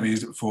him. He'd never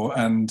used it before.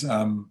 And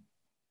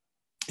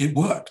it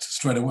worked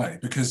straight away,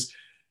 because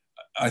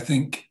I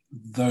think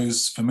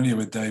those familiar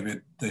with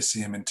David, they see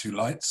him in two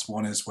lights.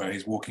 One is where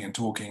he's walking and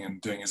talking and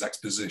doing his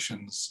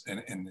expositions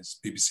in this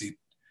BBC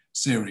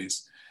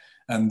series.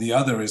 And the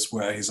other is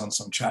where he's on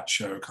some chat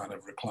show, kind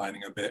of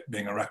reclining a bit,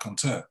 being a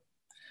raconteur.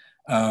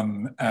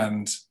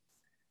 And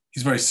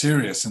he's very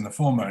serious in the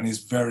former, and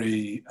he's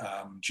very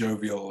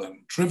jovial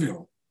and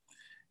trivial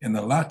in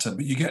the latter,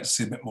 but you get to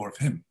see a bit more of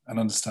him and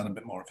understand a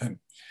bit more of him.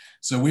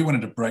 So we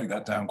wanted to break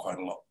that down quite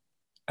a lot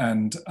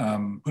and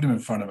put him in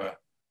front of a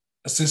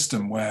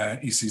system where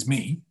he sees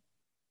me,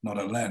 not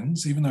a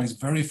lens, even though he's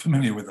very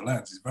familiar with the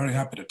lens. He's very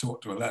happy to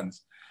talk to a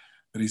lens,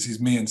 but he sees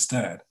me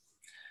instead.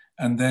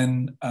 And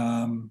then,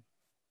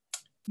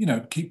 you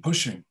know, keep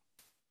pushing.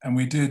 And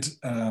we did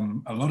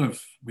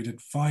we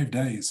did 5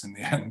 days in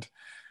the end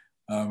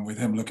with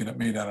him looking at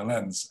me down a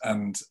lens,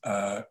 and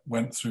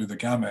went through the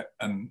gamut.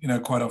 And, you know,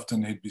 quite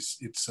often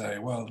he'd say,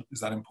 well,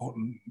 is that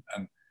important?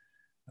 And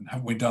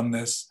haven't we done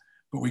this?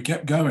 But we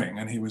kept going,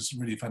 and he was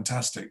really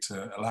fantastic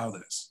to allow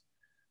this,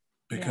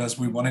 because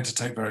we wanted to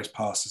take various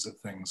passes at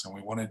things, and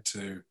we wanted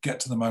to get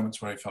to the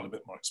moments where he felt a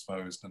bit more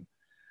exposed.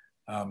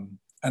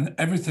 And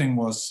everything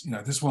was, you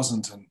know, this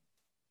wasn't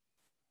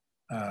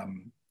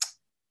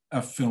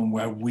a film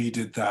where we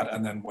did that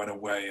and then went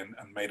away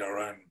and made our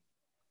own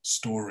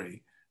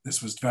story.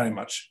 This was very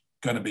much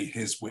going to be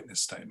his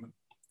witness statement.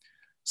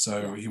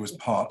 So he was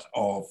part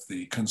of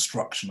the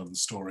construction of the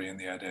story and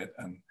the edit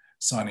and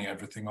signing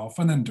everything off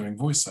and then doing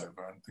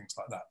voiceover and things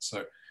like that.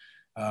 So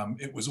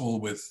it was all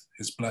with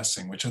his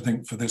blessing, which I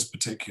think for this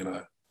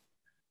particular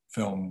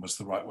film was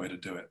the right way to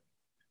do it.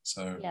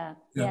 So a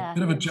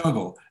bit of a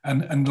juggle.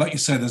 And like you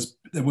say,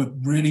 there were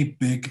really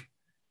big,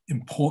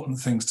 important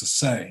things to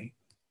say,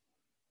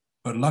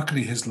 but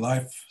luckily his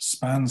life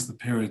spans the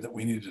period that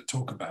we needed to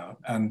talk about.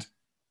 And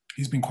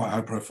he's been quite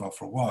high profile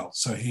for a while.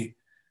 So he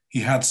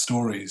had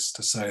stories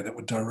to say that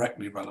were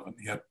directly relevant.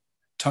 He had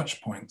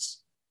touch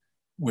points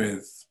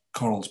with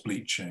corals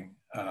bleaching,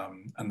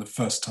 and the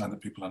first time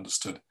that people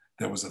understood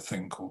there was a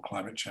thing called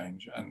climate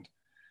change. And,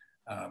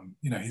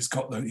 you know,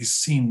 he's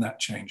seen that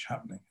change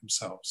happening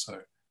himself. So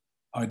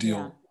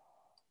ideal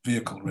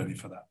vehicle really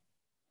for that.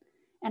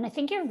 And I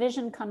think your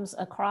vision comes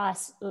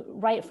across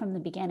right from the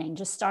beginning,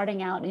 just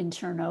starting out in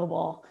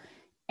Chernobyl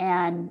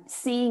and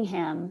seeing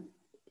him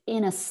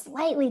in a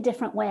slightly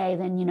different way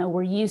than, you know,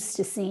 we're used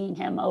to seeing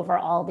him over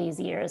all these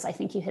years. I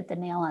think you hit the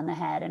nail on the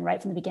head. And right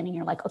from the beginning,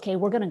 you're like, okay,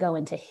 we're going to go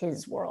into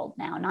his world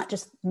now, not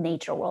just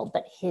nature world,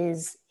 but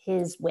his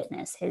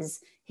witness,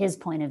 his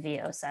point of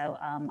view. So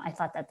I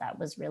thought that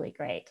was really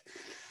great.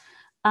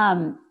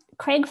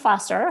 Craig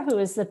Foster, who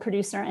is the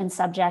producer and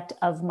subject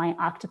of My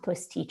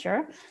Octopus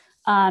Teacher.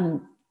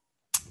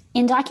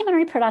 In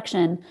documentary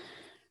production,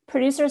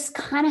 producers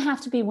kind of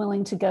have to be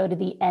willing to go to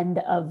the end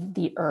of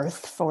the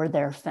earth for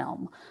their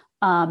film.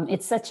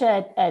 It's such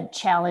a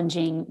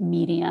challenging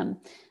medium.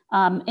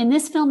 In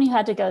this film, you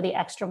had to go the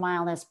extra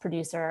mile as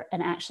producer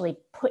and actually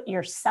put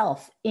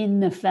yourself in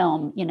the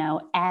film, you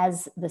know,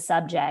 as the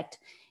subject,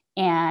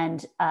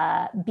 and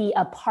be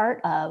a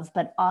part of,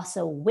 but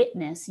also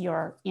witness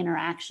your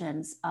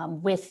interactions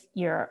with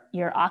your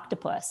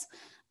octopus.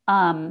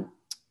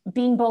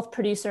 Being both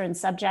producer and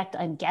subject,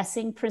 I'm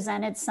guessing,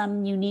 presented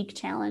some unique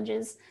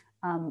challenges.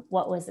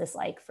 What was this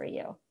like for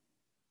you?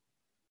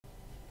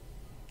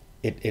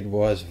 It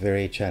was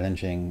very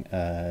challenging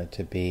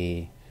to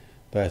be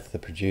both the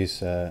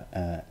producer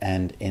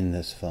and in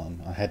this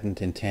film. I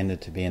hadn't intended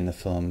to be in the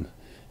film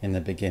in the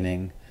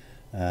beginning,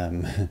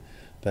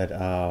 but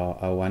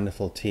our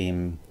wonderful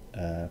team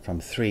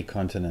from 3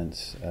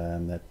 continents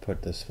that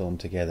put this film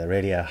together,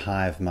 really a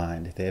hive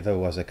mind. If there ever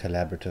was a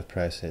collaborative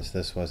process,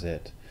 this was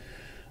it.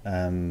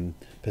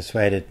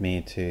 Persuaded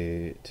me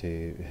to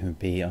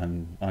be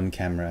on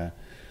camera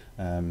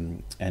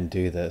and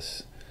do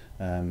this,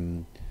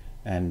 and,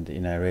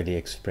 you know, really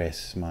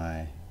express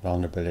my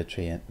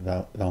vulnerability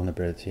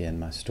in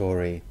my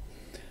story,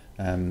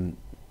 and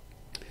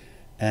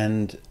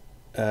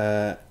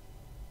I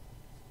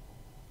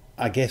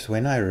guess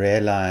when I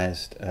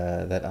realized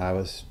that I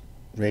was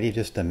really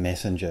just a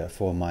messenger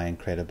for my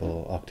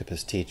incredible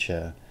octopus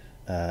teacher,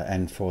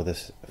 and for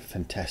this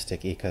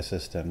fantastic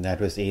ecosystem, that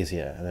was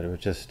easier. That it was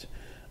just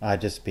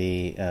I'd just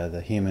be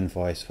the human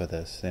voice for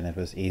this, then it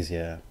was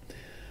easier.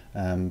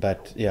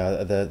 But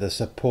yeah, the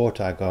support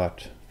I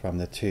got from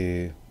the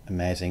two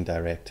amazing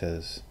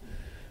directors,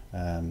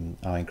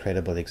 our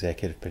incredible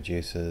executive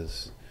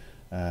producers,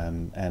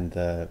 and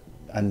the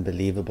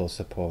unbelievable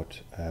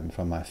support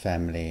from my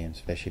family, and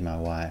especially my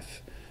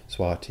wife,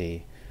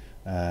 Softie,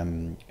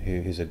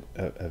 who's a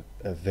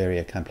very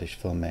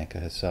accomplished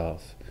filmmaker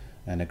herself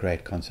and a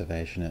great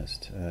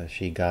conservationist.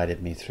 She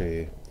guided me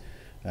through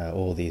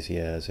all these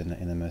years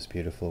in the most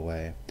beautiful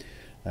way.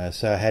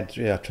 So I had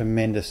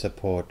tremendous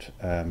support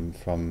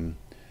from,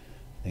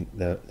 I think,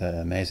 the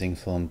amazing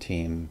film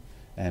team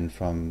and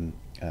from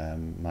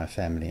my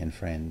family and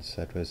friends.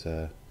 So it was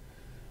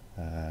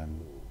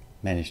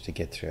managed to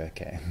get through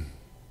okay.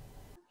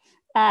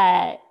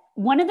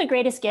 One of the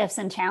greatest gifts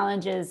and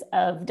challenges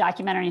of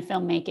documentary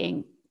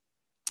filmmaking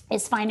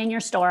is finding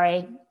your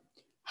story,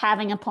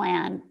 having a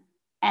plan,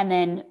 and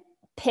then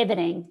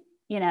pivoting,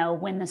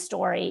 when the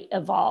story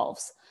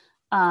evolves.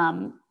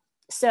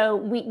 So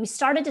we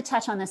started to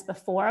touch on this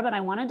before, but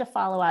I wanted to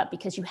follow up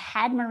because you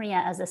had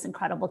Maria as this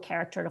incredible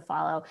character to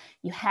follow.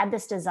 You had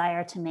this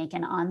desire to make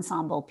an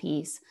ensemble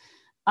piece.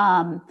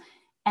 And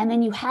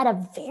then you had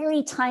a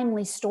very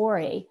timely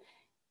story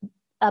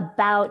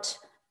about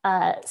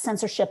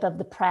censorship of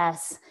the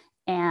press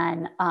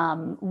and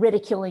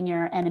ridiculing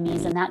your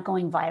enemies and that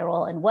going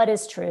viral and what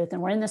is truth.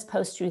 And we're in this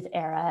post-truth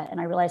era. And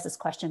I realize this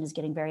question is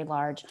getting very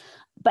large,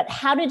 but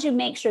how did you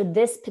make sure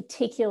this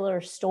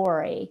particular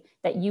story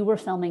that you were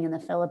filming in the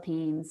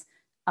Philippines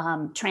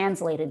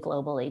translated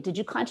globally? Did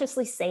you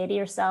consciously say to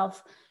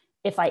yourself,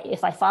 if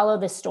I follow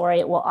this story,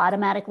 it will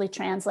automatically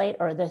translate,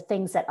 or are there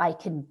things that I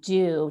can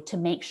do to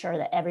make sure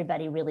that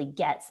everybody really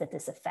gets that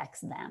this affects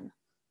them?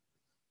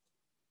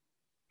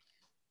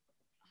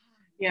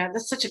 Yeah,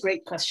 that's such a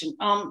great question.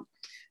 When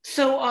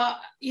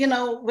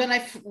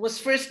I was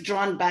first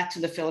drawn back to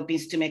the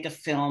Philippines to make a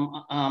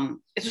film,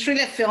 it was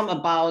really a film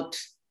about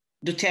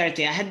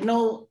Duterte. I had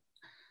no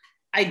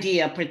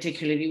idea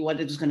particularly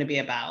what it was going to be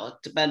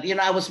about, but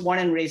I was born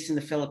and raised in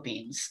the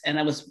Philippines, and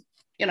I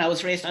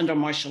was raised under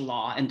martial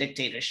law and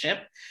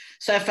dictatorship.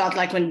 So I felt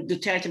like when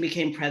Duterte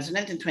became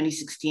president in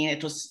 2016,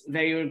 it was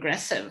very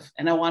regressive,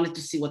 and I wanted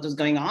to see what was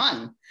going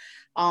on.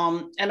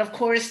 And of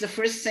course, the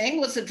first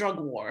thing was the drug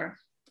war.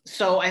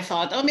 So I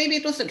thought, oh, maybe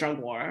it was a drug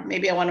war.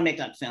 Maybe I want to make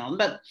that film.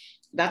 But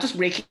that was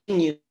breaking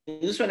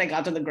news when I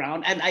got to the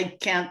ground. And I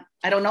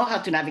don't know how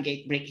to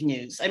navigate breaking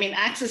news. I mean,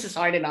 access is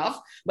hard enough,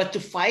 but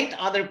to fight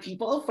other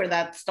people for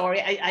that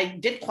story, I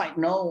didn't quite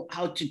know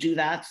how to do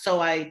that.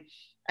 So I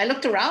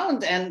looked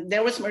around, and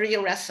there was Maria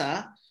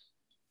Ressa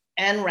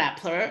and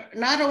Rappler,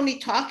 not only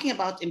talking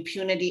about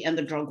impunity and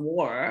the drug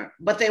war,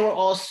 but they were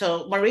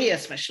also, Maria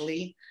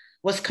especially,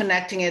 was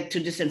connecting it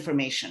to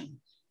disinformation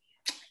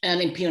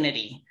and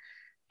impunity.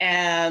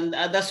 And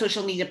the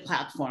social media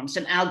platforms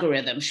and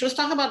algorithms. She was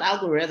talking about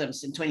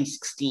algorithms in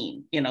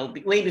 2016,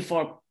 way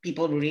before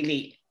people were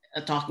really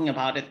talking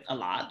about it a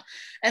lot.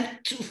 And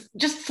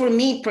just for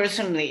me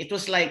personally, it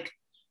was like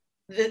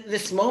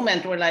this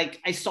moment where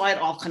I saw it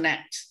all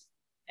connect,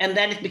 and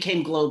then it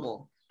became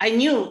global. I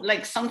knew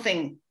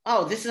something,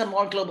 oh, this is a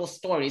more global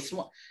story.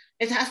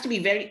 It has to be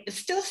it's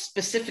still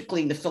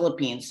specifically the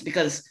Philippines,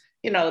 because,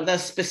 the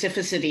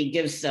specificity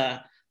gives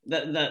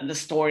the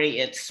story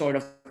its sort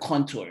of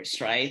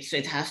contours, right? So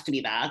it has to be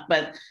that.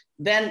 But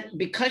then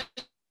because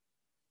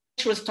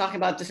she was talking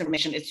about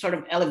disinformation, it sort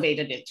of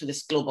elevated it to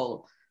this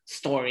global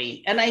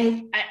story. And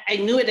I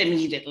knew it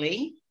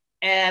immediately.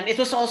 And it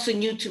was also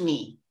new to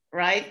me,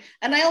 right?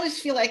 And I always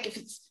feel like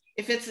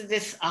if it's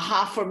this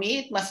aha for me,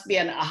 it must be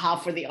an aha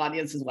for the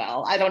audience as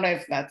well. I don't know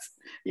if that's,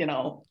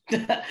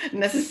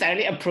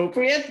 necessarily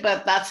appropriate,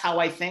 but that's how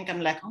I think. I'm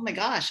like, oh my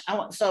gosh.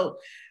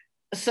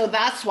 So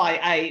that's why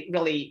I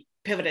really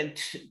pivoted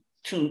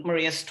to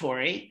Maria's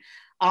story.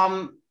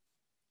 And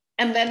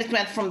then it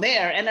went from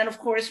there. And then, of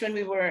course, when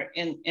we were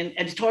in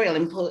editorial,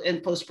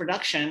 in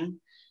post-production,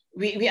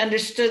 we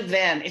understood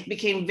then, it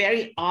became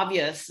very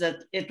obvious that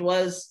it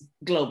was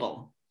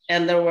global.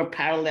 And there were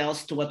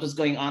parallels to what was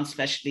going on,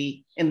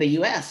 especially in the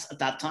US at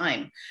that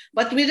time.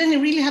 But we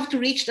didn't really have to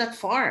reach that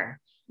far,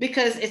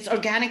 because it's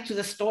organic to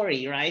the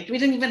story, right? We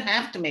didn't even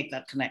have to make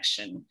that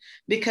connection,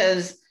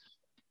 because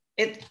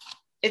it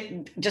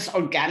just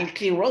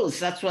organically rose.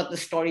 That's what the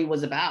story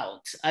was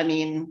about. I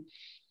mean,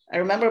 I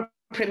remember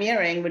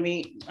premiering when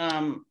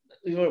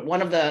we were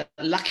one of the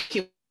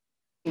lucky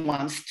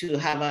ones to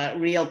have a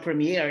real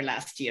premiere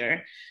last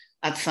year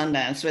at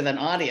Sundance with an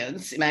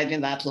audience.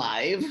 Imagine that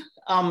live.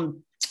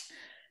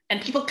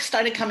 And people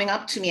started coming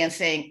up to me and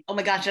saying, oh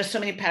my gosh, there's so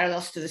many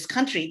parallels to this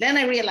country. Then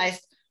I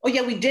realized, oh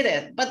yeah, we did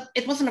it. But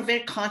it wasn't a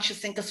very conscious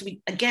thing, because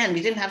we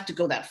didn't have to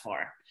go that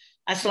far.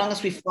 As long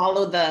as we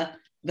follow the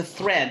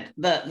thread,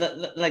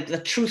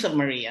 the truth of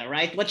Maria,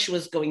 right? What she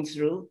was going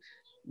through,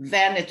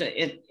 then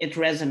it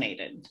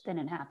resonated. Then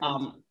it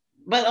happened.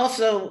 But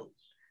also,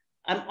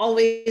 I'm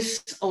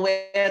always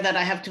aware that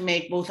I have to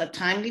make both a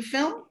timely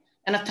film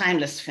and a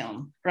timeless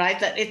film, right?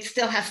 That it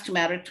still has to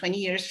matter 20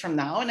 years from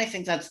now. And I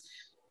think that's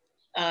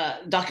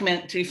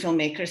documentary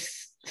filmmakers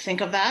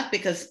think of that,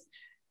 because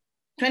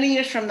 20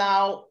 years from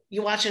now,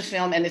 you watch a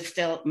film and it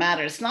still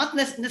matters. Not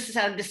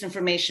necessarily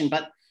disinformation,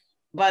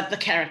 but the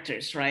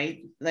characters,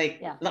 right? Like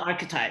the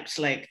archetypes,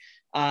 like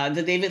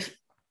the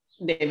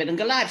David and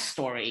Goliath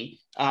story,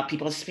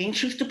 people speaking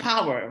truth to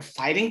power,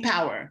 fighting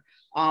power.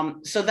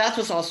 So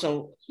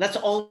that's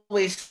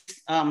always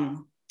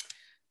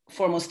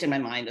foremost in my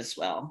mind as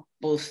well,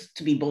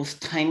 to be both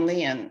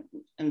timely and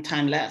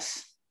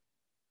timeless.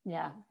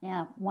 Yeah,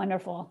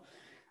 wonderful.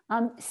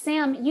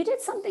 Sam, you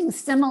did something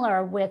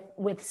similar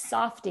with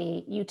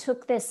Softie. You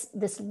took this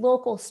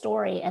local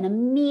story and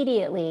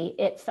immediately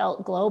it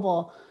felt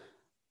global,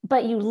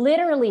 but you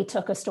literally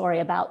took a story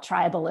about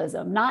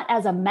tribalism, not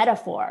as a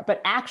metaphor,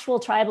 but actual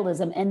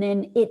tribalism. And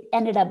then it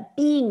ended up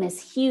being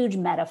this huge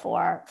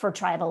metaphor for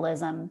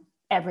tribalism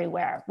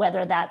everywhere,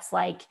 whether that's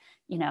like,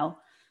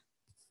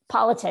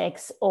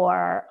 politics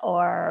or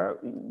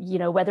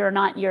whether or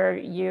not you're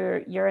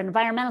an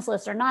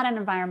environmentalist or not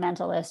an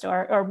environmentalist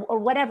or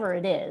whatever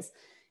it is.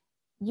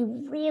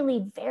 You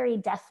really very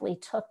deftly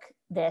took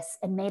this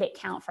and made it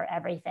count for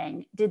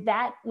everything.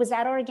 Was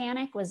that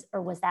organic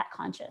or was that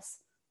conscious?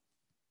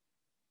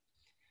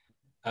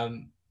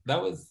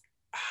 That was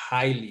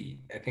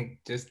highly, I think,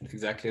 just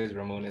exactly as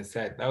Ramona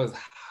said, that was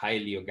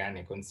highly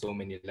organic on so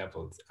many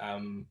levels.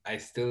 I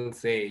still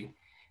say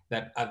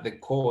that at the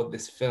core,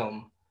 this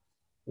film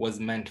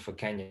was meant for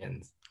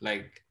Kenyans,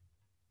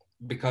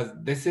 because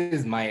this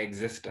is my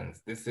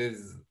existence. This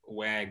is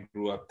where I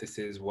grew up. This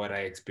is what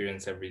I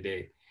experience every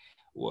day.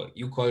 What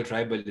you call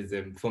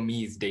tribalism for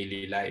me is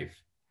daily life.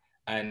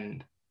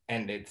 And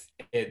it's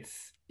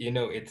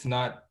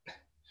not,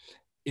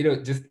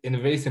 just in a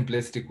very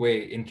simplistic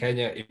way, in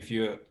Kenya, if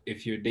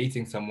you're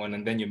dating someone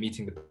and then you're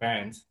meeting the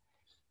parents,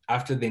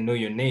 after they know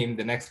your name,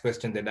 the next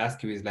question they'd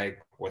ask you is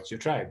like, what's your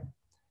tribe?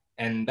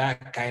 And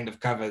that kind of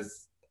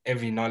covers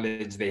every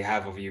knowledge they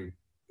have of you.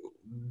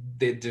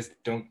 They just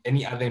don't,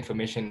 any other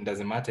information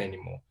doesn't matter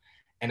anymore.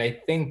 And I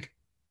think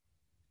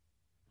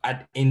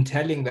in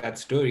telling that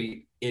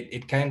story,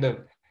 it kind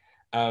of,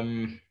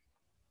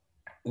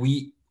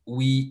 we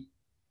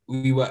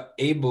were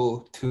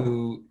able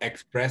to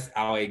express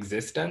our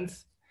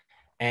existence,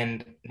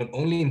 and not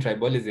only in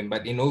tribalism,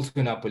 but also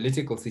in our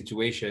political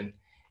situation,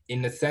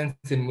 in a sense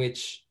in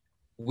which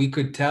we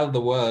could tell the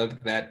world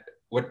that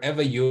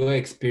whatever you're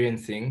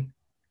experiencing,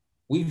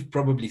 we've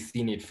probably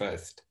seen it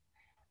first.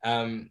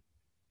 It's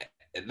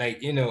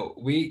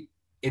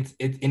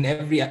in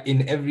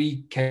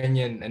every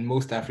Kenyan and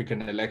most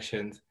African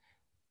elections,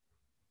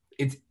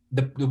 it's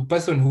the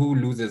person who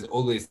loses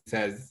always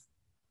says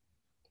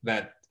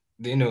that,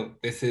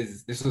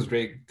 this was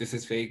rigged, this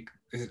is fake,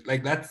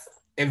 that's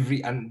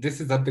and this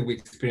is something we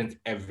experience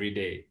every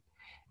day.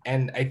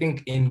 And I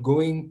think in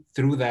going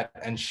through that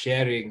and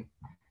sharing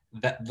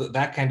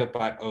that kind of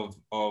part of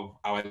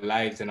our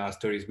lives and our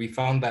stories, we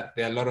found that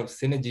there are a lot of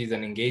synergies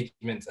and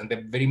engagements, and there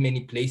are very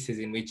many places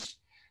in which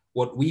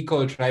what we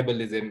call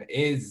tribalism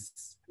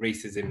is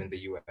racism in the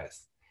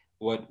US.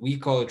 What we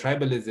call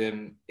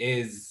tribalism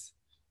is,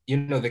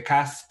 the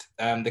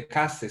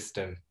caste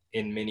system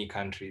in many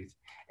countries.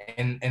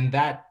 And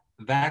that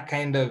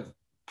kind of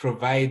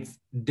provides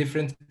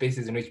different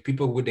spaces in which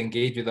people would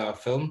engage with our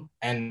film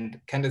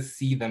and kind of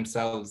see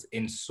themselves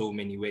in so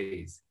many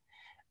ways.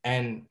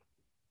 And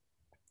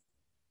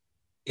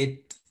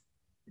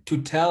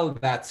to tell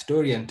that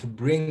story and to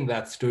bring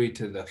that story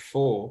to the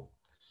fore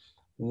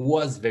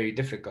was very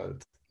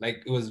difficult.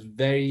 It was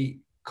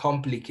very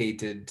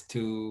complicated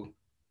to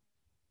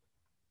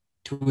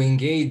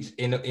engage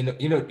in,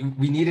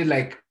 we needed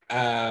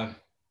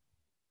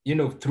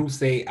through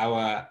say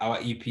our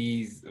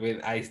EPs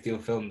with I Still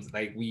Films,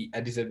 we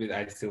edited with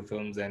I Still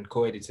Films and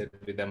co-edited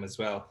with them as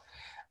well.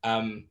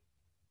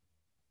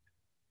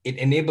 It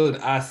enabled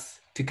us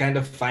to kind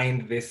of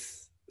find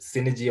this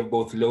synergy of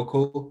both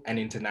local and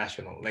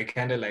international,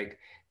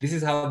 this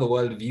is how the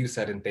world views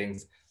certain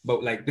things,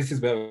 but this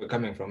is where we're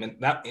coming from. And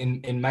that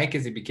in my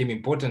case, it became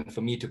important for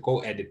me to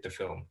co-edit the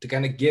film, to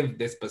kind of give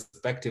this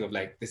perspective of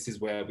this is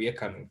where we are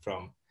coming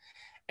from.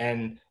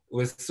 And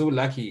was so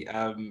lucky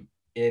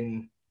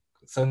in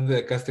something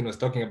that Kirsten was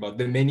talking about,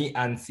 the many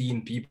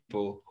unseen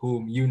people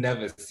whom you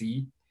never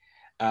see.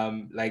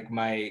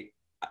 The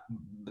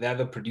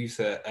other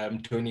producer,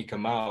 Tony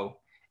Kamau,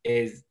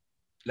 is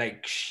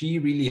she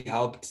really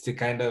helped to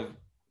kind of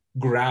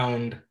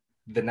ground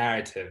the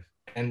narrative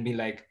and be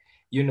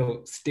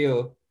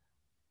still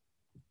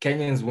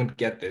Kenyans won't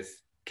get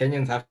this.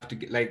 Kenyans have to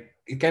get,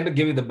 it kind of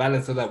give you the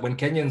balance so that when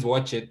Kenyans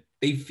watch it,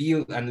 they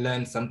feel and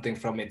learn something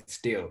from it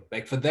still.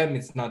 For them,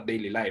 it's not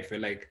daily life.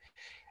 We're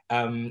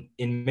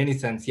in many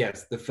sense,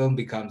 yes, the film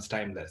becomes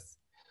timeless.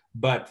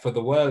 But for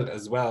the world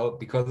as well,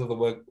 because of the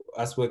work,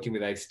 us working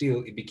with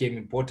iSteel, it became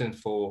important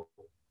for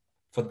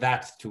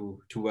that to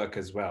work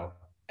as well.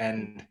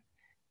 And,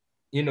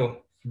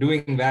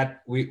 doing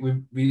that,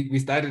 we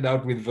started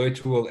out with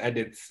virtual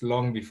edits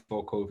long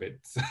before COVID.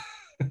 So.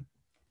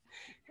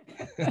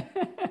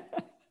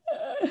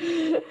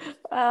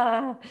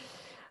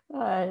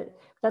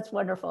 That's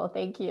wonderful.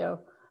 Thank you.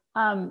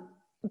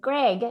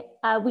 Greg,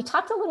 we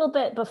talked a little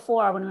bit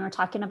before when we were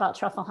talking about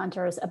Truffle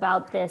Hunters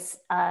about this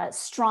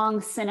strong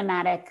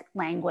cinematic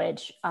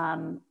language,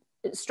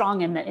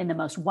 strong in the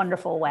most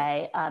wonderful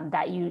way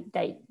that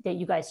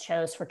you guys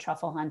chose for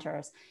Truffle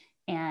Hunters,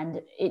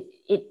 and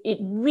it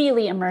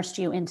really immersed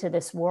you into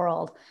this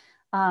world.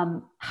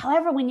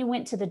 However, when you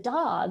went to the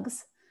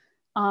dogs,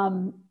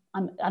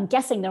 I'm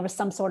guessing there was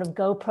some sort of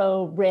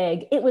GoPro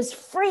rig. It was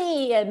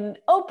free and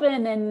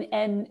open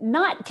and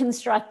not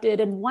constructed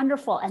and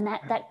wonderful. And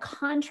that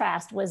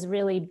contrast was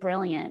really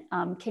brilliant.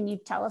 Can you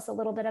tell us a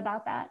little bit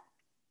about that?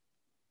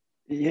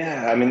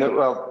 Yeah, I mean,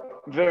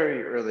 well,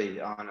 very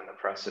early on in the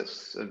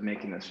process of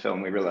making this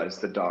film, we realized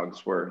the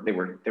dogs were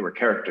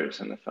characters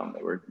in the film.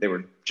 They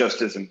were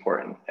just as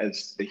important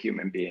as the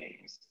human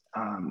beings.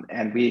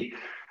 And we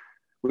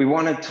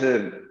wanted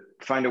to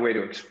find a way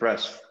to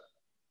express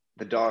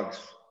the dog's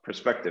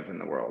perspective in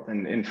the world,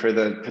 and for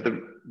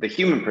the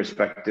human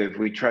perspective,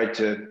 we tried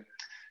to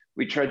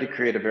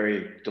create a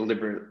very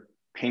deliberate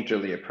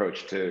painterly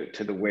approach to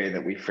the way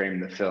that we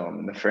framed the film.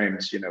 And the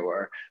frames,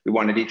 we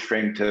wanted each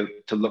frame to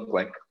look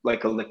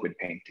like a liquid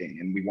painting,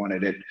 and we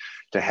wanted it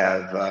to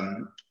have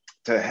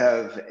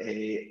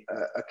a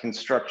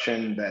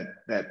construction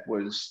that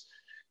was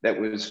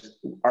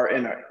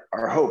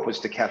our hope was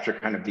to capture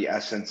kind of the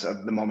essence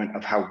of the moment,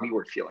 of how we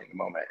were feeling the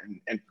moment,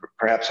 and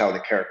perhaps how the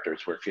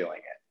characters were feeling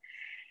it.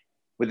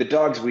 With the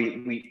dogs,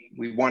 we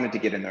wanted to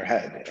get in their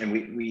head, and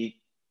we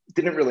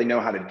didn't really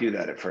know how to do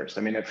that at first.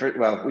 I mean,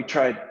 we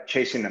tried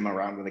chasing them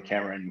around with a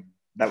camera, and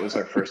that was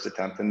our first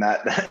attempt, and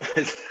that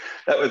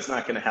was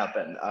not going to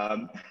happen.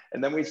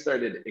 And then we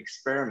started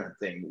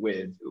experimenting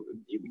with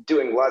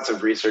doing lots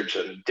of research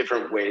on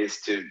different ways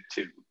to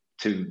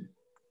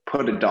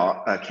put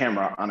a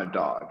camera on a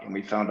dog. And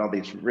we found all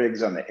these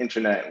rigs on the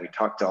internet, and we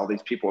talked to all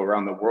these people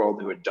around the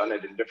world who had done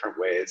it in different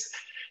ways.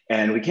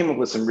 And we came up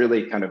with some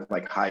really kind of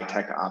like high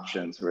tech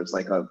options, where it's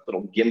like a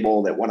little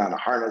gimbal that went on a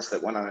harness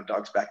that went on a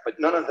dog's back, but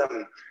none of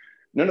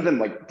them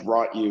like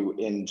brought you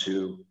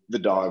into the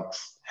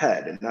dog's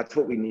head. And that's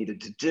what we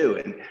needed to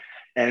do.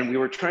 And we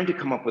were trying to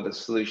come up with a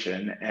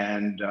solution.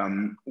 And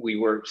we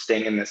were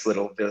staying in this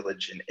little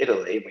village in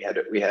Italy.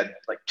 We had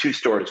like two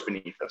stores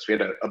beneath us. We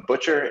had a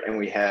butcher, and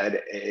we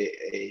had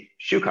a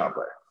shoe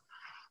cobbler.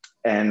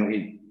 And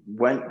we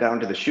went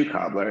down to the shoe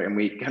cobbler, and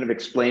we kind of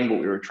explained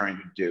what we were trying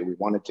to do. We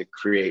wanted to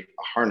create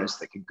a harness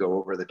that could go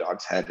over the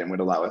dog's head and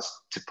would allow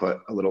us to put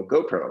a little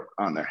GoPro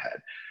on their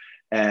head.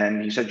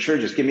 And he said, sure,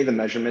 just give me the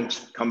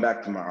measurements, come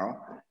back tomorrow,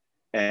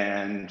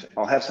 and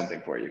I'll have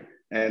something for you.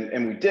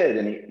 And we did,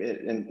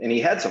 and he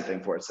had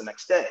something for us the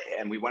next day.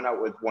 And we went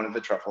out with one of the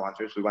Truffle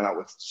Hunters. We went out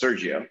with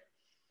Sergio,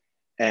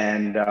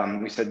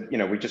 and we said, we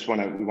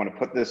want to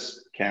put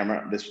this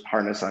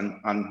harness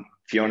on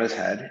Fiona's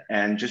head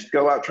and just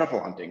go out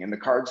truffle hunting. And the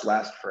cards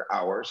last for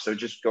hours, so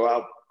just go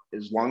out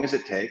as long as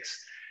it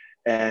takes,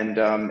 and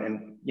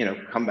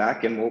come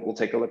back, and we'll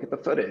take a look at the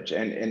footage.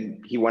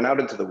 And he went out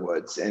into the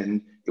woods,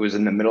 and it was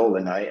in the middle of the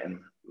night, and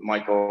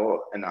Michael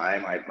and I,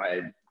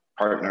 my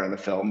partner in the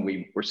film,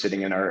 we were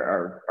sitting in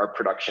our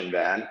production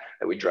van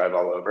that we drive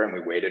all over, and we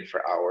waited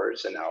for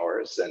hours and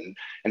hours, and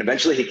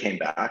eventually he came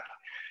back,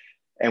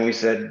 and we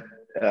said,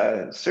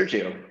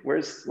 Sergio,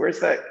 where's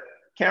that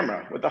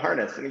camera with the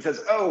harness? And he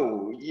says,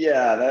 oh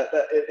yeah,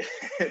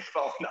 it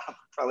fell off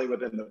probably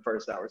within the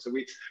first hour. So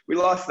we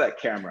lost that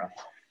camera,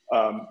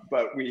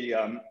 but we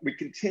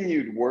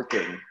continued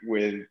working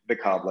with the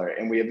cobbler,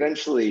 and we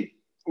eventually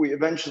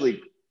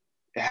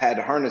had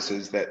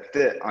harnesses that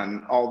fit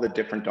on all the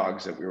different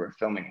dogs that we were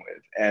filming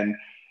with. And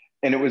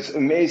it was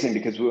amazing,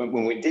 because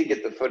when we did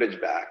get the footage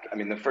back, I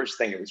mean, the first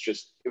thing, it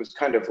was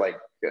kind of like,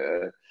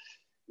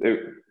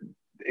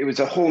 it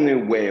was a whole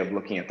new way of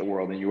looking at the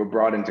world, and you were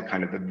brought into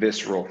kind of the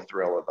visceral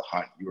thrill of the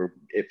hunt.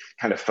 It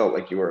kind of felt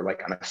like you were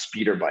like on a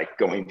speeder bike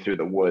going through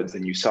the woods,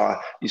 and you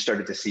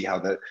started to see how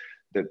the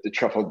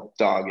truffle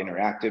dog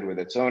interacted with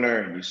its owner,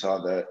 and you saw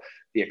the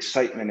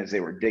excitement as they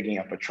were digging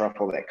up a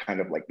truffle, that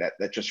kind of like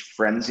that just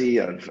frenzy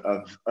of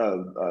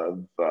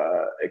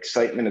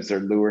excitement as they're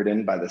lured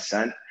in by the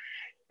scent.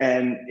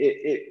 And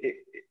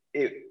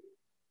it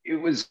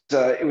was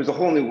a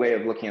whole new way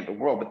of looking at the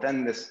world. But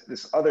then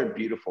this other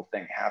beautiful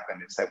thing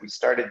happened, is that we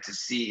started to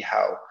see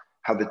how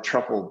the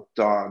truffle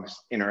dogs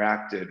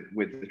interacted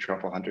with the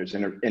truffle hunters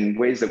in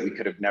ways that we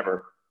could have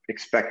never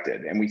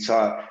expected. And we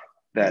saw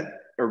that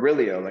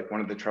Aurelio, like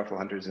one of the truffle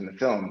hunters in the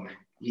film,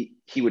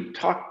 he would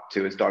talk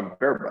to his dog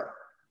Berba,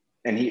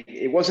 and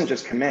it wasn't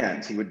just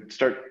commands. He would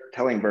start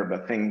telling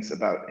Berba things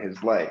about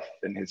his life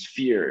and his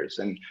fears,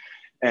 and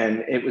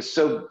it was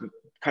so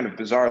kind of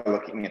bizarre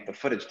looking at the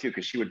footage too,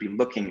 because she would be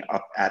looking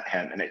up at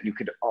him, and you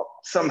could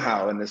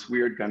somehow, in this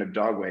weird kind of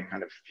dog way,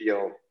 kind of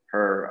feel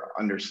her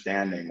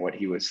understanding what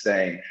he was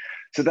saying.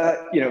 So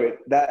that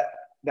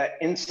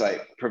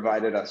insight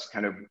provided us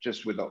kind of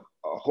just with a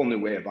whole new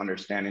way of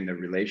understanding the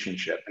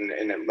relationship, and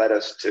it led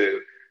us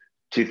to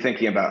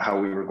thinking about how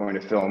we were going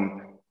to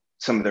film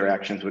some of their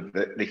actions with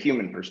the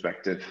human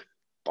perspective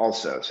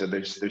also. So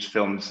there's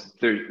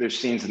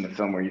scenes in the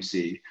film where you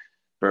see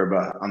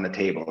Berba on the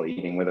table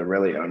eating with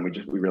Aurelio, and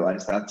we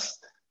realized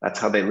that's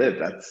how they live.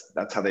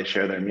 That's how they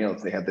share their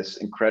meals. They have this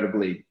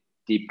incredibly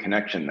deep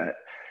connection that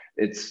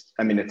it's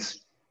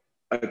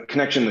a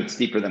connection that's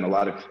deeper than a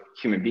lot of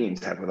human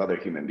beings have with other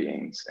human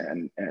beings.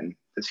 And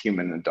this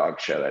human and dog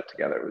share that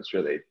together.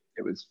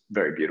 It was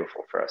very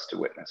beautiful for us to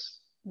witness.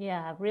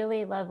 Yeah,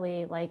 really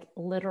lovely, like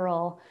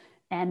literal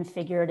and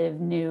figurative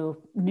new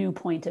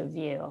point of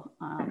view.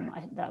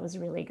 That was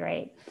really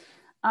great.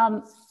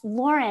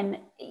 Lauren,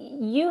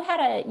 you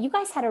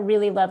guys had a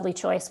really lovely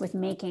choice with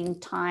making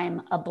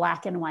Time a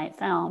black and white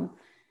film,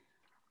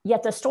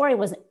 yet the story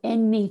was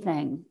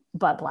anything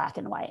but black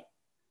and white.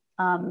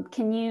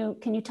 Can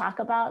you talk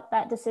about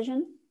that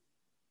decision?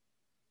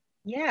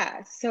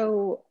 Yeah,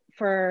 so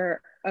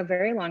for a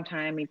very long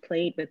time, we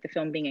played with the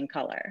film being in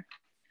color.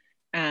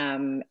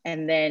 And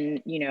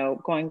then,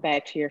 going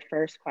back to your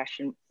first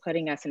question,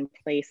 putting us in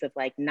place of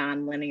like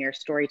non-linear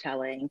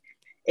storytelling,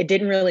 it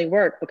didn't really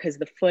work because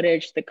the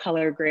footage, the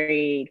color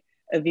grade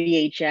of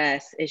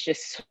VHS is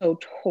just so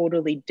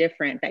totally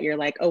different that you're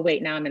like, oh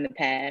wait, now I'm in the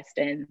past,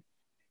 and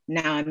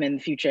now I'm in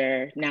the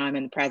future, now I'm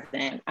in the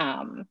present.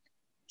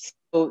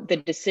 So the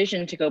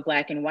decision to go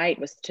black and white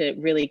was to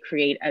really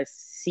create a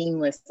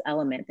seamless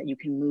element that you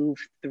can move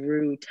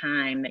through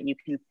time, that you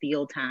can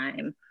feel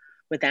time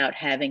without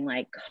having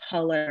like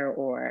color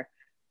or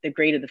the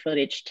grade of the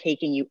footage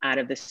taking you out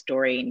of the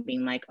story and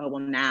being like, oh,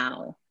 well,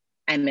 now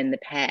I'm in the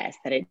past,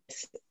 that it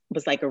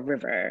was like a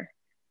river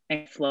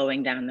and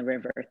flowing down the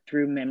river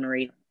through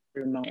memory,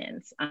 through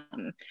moments.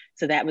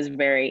 So that was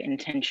very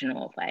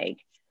intentional, like,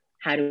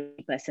 how do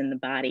we keep us in the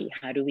body?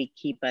 How do we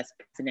keep us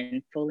present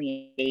and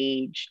fully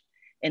engaged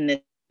in this?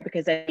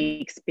 Because as we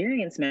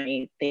experience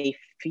memory, they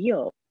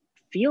feel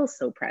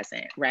so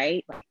present,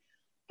 right? Like,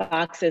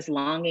 Fox's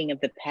longing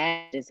of the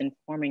past is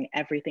informing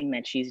everything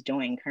that she's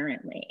doing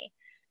currently.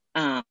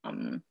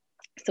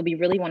 So we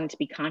really wanted to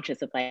be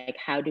conscious of like,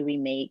 how do we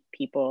make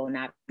people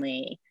not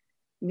only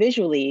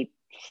visually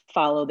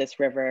follow this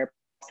river,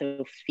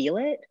 also feel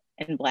it?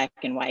 And black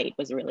and white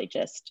was really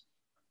just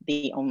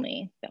the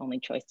only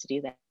choice to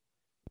do that.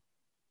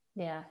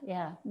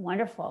 Yeah,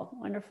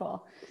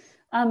 wonderful.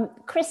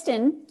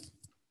 Kristen,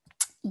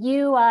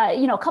 you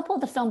a couple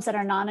of the films that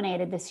are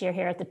nominated this year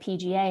here at the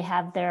PGA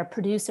have their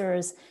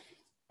producers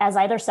as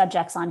either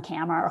subjects on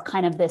camera or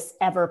kind of this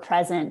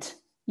ever-present,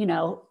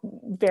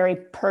 very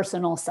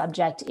personal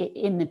subject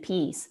in the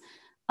piece.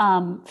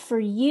 For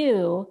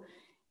you,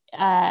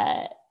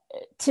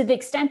 to the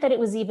extent that it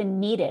was even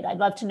needed, I'd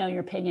love to know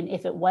your opinion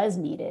if it was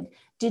needed.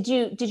 Did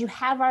you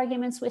have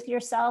arguments with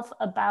yourself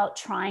about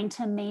trying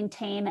to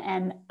maintain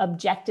an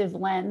objective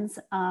lens,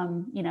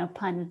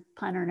 pun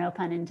or no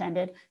pun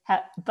intended,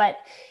 but,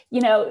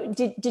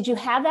 did you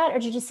have that, or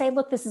did you say,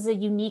 look, this is a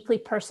uniquely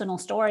personal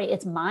story,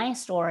 it's my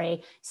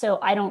story, so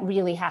I don't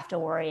really have to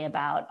worry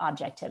about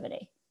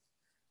objectivity?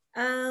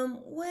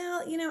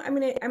 Well,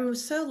 I'm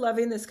so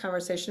loving this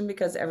conversation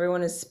because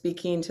everyone is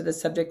speaking to the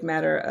subject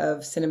matter of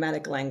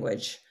cinematic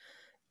language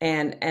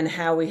and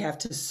how we have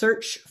to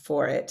search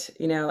for it,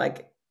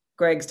 like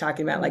Greg's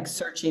talking about, like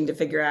searching to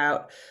figure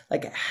out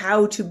like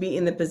how to be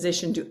in the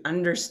position to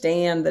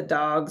understand the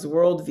dog's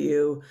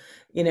worldview.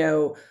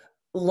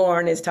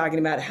 Lauren is talking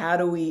about how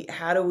do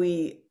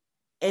we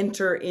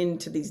enter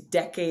into these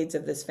decades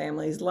of this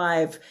family's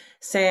life.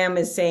 Sam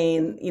is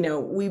saying,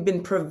 we've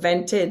been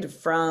prevented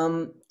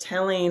from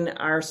telling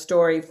our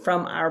story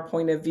from our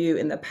point of view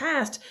in the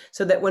past,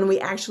 so that when we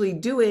actually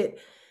do it,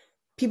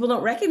 people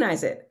don't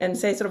recognize it and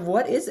say sort of,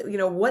 what is it?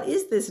 What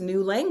is this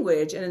new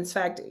language? And in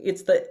fact,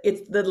 it's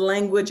the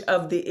language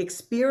of the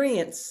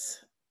experience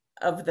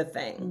of the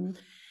thing.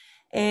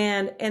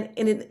 And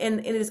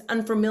it is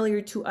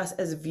unfamiliar to us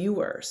as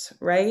viewers,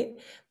 right?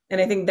 And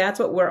I think that's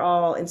what we're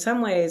all, in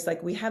some ways,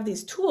 like, we have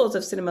these tools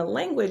of cinema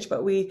language,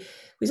 but we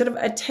sort of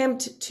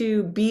attempt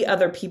to be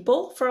other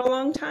people for a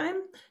long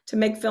time, to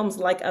make films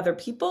like other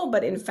people.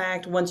 But in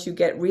fact, once you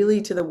get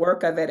really to the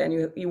work of it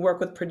and you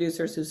work with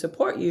producers who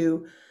support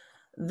you,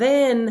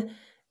 then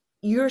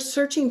you're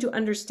searching to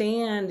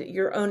understand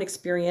your own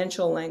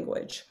experiential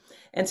language.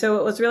 And so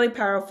it was really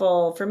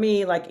powerful for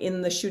me, like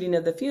in the shooting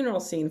of the funeral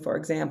scene, for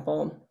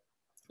example.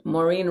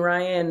 Maureen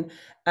Ryan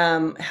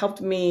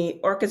helped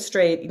me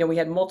orchestrate, we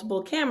had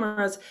multiple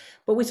cameras,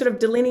 but we sort of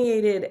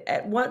delineated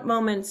at what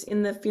moments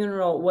in the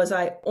funeral was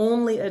I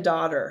only a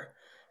daughter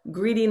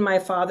greeting my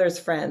father's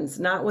friends,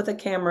 not with a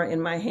camera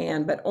in my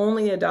hand, but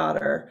only a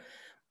daughter,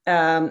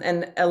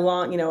 and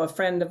a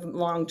friend of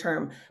long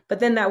term.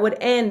 But then that would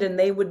end and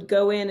they would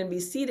go in and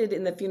be seated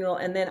in the funeral,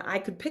 and then I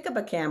could pick up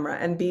a camera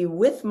and be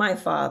with my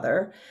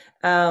father,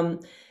 but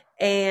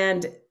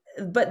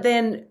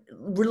then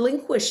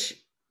relinquish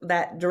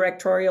that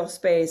directorial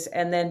space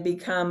and then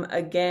become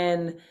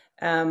again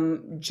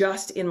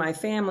just in my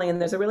family. And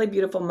there's a really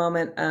beautiful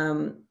moment.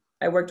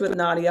 I worked with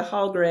Nadia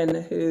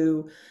Hallgren,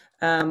 who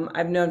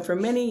I've known for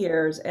many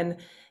years, and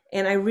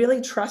I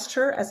really trust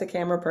her as a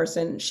camera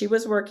person. She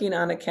was working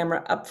on a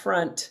camera up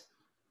front,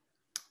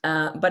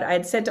 but I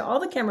had said to all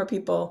the camera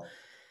people,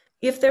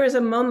 if there is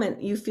a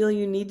moment you feel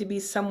you need to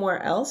be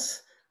somewhere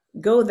else,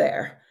 go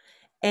there.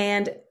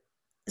 And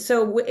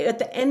so at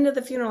the end of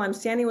the funeral, I'm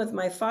standing with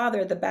my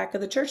father at the back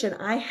of the church, and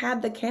I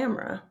had the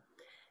camera.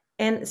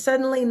 And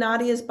suddenly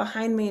Nadia's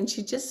behind me, and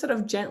she just sort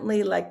of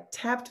gently like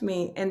tapped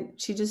me, and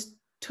she just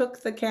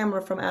took the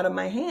camera from out of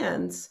my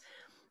hands.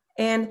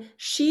 And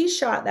she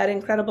shot that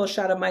incredible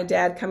shot of my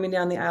dad coming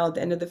down the aisle at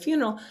the end of the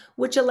funeral,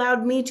 which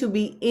allowed me to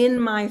be in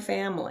my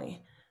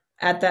family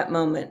at that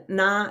moment,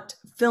 not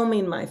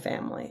filming my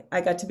family.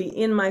 I got to be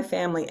in my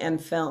family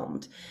and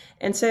filmed.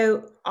 And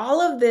so all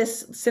of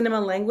this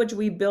cinema language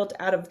we built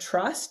out of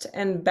trust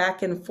and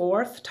back and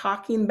forth,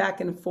 talking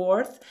back and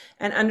forth,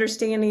 and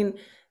understanding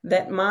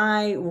that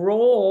my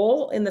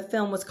role in the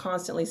film was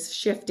constantly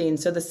shifting.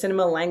 So the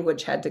cinema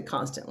language had to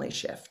constantly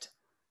shift.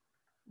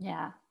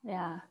 Yeah,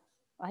 yeah.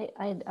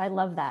 I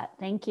love that.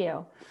 Thank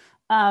you.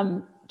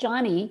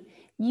 Jonnie,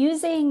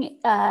 using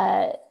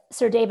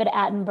Sir David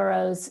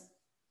Attenborough's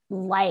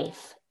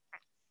life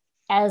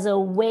as a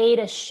way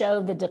to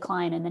show the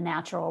decline in the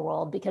natural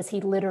world, because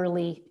he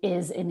literally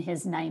is in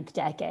his 9th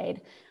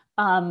decade.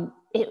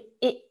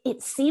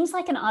 It seems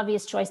like an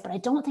obvious choice, but I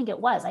don't think it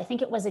was. I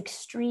think it was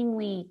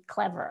extremely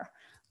clever.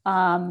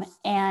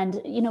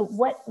 And you know,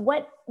 what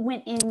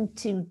went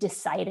into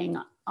deciding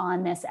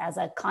on this as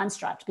a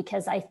construct?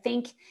 Because I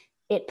think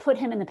it put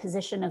him in the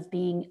position of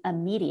being a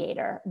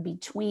mediator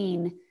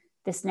between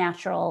this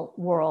natural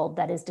world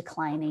that is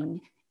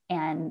declining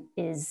and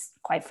is,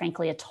 quite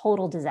frankly, a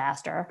total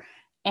disaster,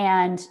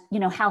 and you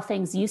know how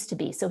things used to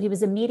be. So he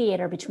was a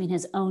mediator between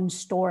his own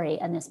story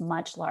and this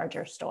much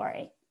larger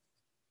story.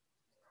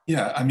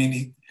 Yeah, I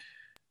mean,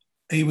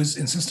 he was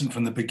insistent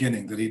from the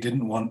beginning that he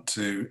didn't want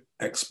to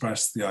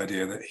express the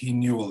idea that he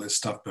knew all this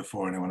stuff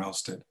before anyone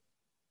else did.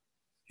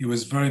 He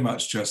was very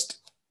much just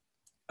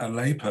a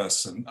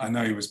layperson. I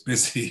know he was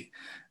busy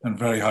and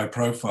very high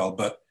profile,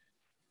 but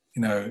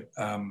you know,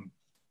 and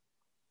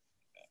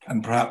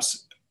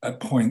perhaps at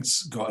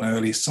points got an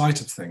early sight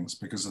of things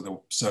because of the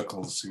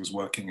circles he was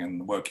working in,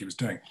 the work he was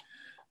doing.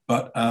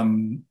 But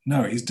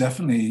no, he's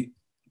definitely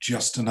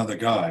just another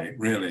guy,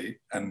 really.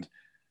 And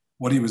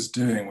what he was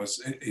doing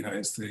was, you know,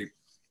 it's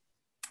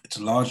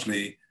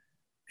largely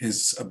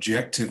his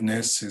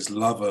objectiveness, his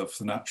love of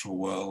the natural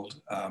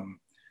world,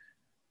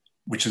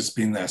 which has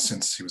been there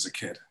since he was a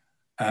kid.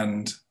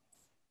 And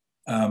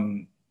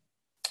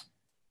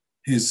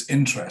his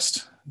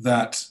interest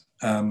that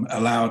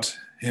allowed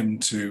him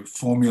to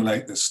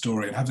formulate this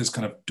story and have this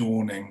kind of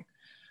dawning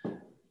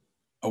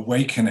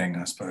awakening,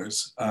 I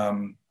suppose,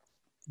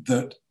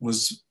 that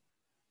was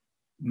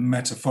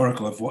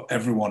metaphorical of what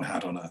everyone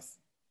had on Earth.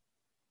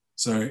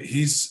 So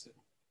he's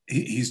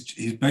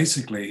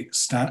basically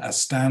a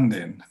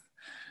stand-in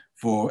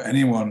for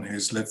anyone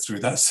who's lived through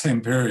that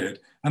same period,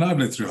 and I've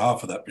lived through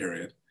half of that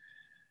period.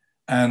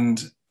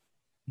 And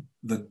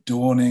the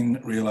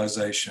dawning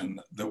realization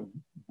that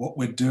what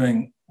we're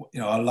doing,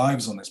 you know, our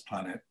lives on this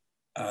planet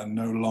are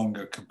no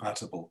longer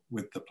compatible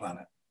with the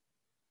planet.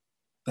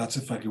 That's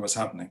effectively what's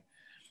happening.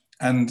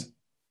 And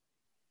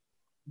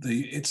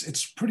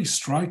it's pretty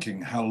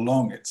striking how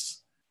long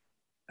it's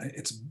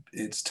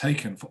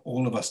taken for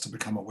all of us to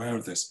become aware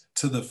of this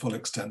to the full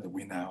extent that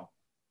we now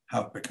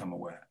have become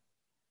aware.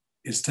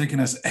 It's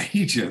taken us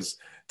ages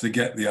to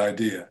get the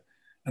idea.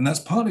 And that's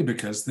partly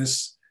because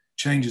this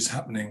change is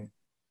happening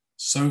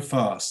so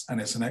fast and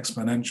it's an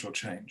exponential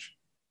change.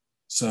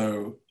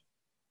 So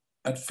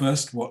at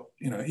first,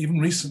 even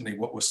recently,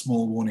 what were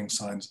small warning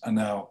signs are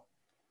now,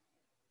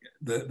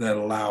 they're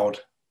loud,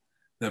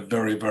 they're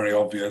very, very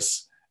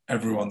obvious.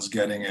 Everyone's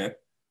getting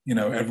it. You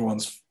know,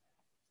 everyone's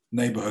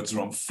neighborhoods are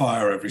on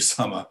fire every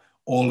summer,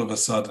 all of a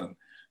sudden,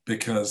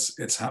 because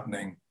it's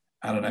happening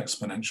at an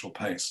exponential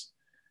pace.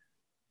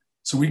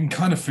 So we can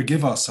kind of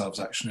forgive ourselves,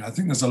 actually. I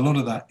think there's a lot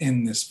of that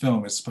in this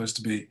film. It's supposed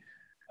to be,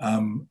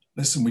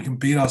 listen, we can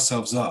beat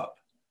ourselves up,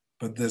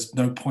 but there's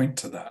no point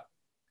to that.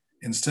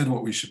 Instead,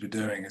 what we should be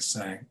doing is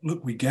saying,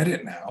 look, we get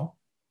it now.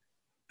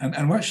 And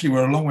actually,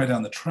 we're a long way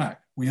down the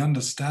track. We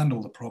understand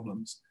all the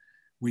problems.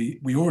 We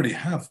already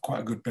have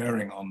quite a good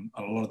bearing on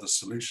a lot of the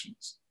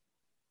solutions.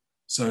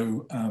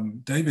 So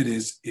David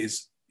is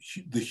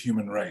the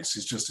human race.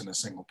 He's just in a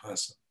single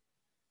person.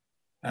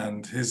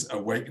 And his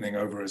awakening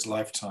over his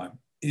lifetime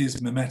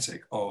is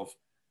mimetic of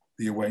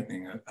the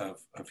awakening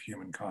of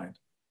humankind.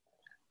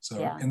 So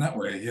yeah. In that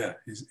way, yeah,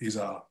 he's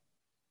our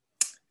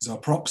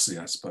proxy,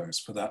 I suppose,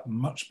 for that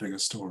much bigger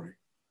story.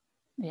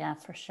 Yeah,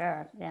 for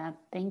sure. Yeah,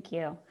 thank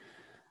you.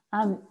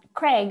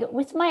 Craig,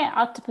 with my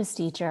Octopus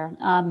teacher,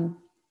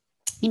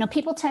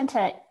 people tend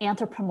to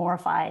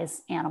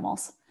anthropomorphize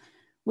animals,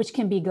 which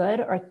can be good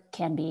or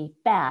can be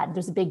bad.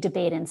 There's a big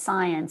debate in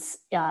science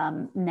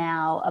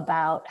now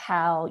about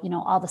how,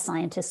 all the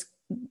scientists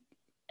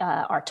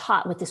are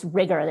taught with this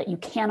rigor that you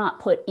cannot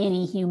put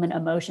any human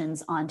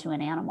emotions onto an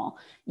animal.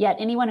 Yet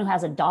anyone who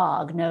has a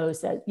dog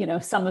knows that,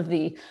 some of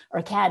the,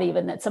 or a cat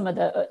even, that some of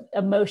the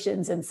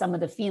emotions and some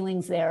of the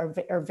feelings there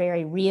are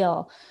very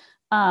real.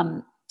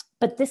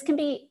 But this can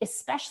be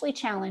especially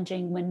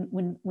challenging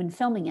when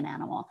filming an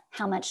animal,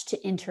 how much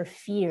to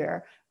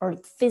interfere or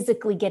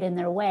physically get in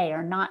their way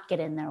or not get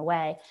in their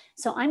way.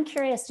 So I'm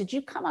curious, did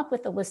you come up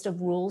with a list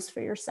of rules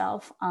for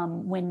yourself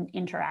when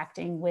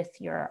interacting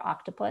with your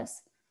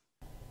octopus?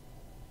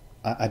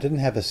 I didn't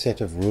have a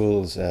set of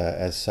rules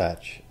as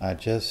such. I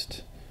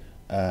just,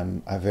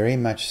 I very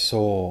much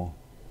saw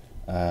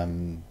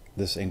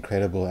this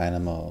incredible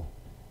animal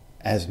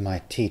as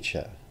my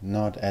teacher,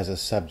 not as a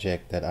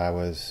subject that I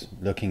was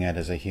looking at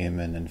as a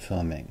human and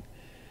filming.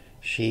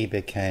 She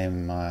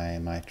became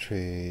my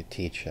true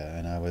teacher,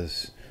 and I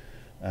was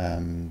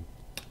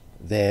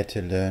there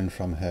to learn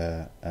from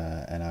her,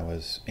 and I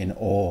was in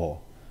awe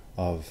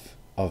of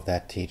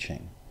that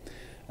teaching.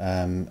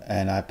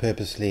 And I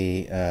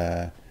purposely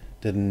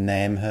didn't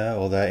name her,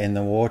 although in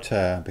the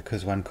water,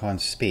 because one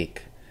can't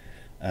speak,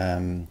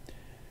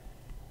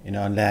 you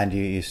know, on land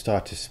you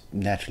start to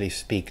naturally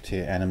speak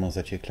to animals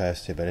that you're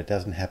close to, but it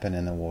doesn't happen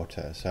in the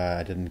water. So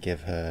I didn't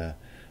give her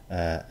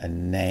a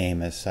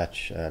name as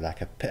such,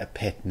 like a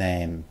pet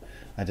name.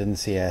 I didn't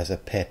see her as a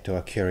pet or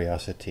a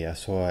curiosity. I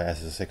saw her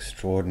as this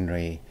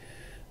extraordinary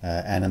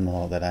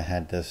animal that I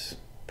had this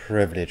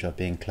privilege of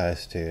being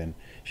close to, and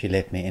she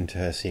let me into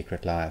her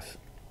secret life.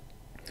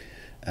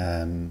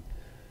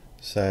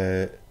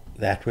 So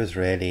that was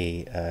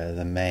really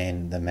the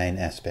main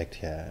aspect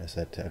here, is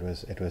that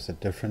it was a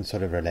different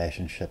sort of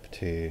relationship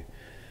to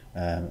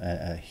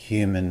a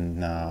human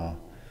now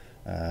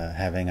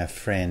having a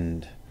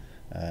friend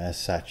as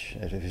such.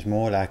 It was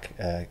more like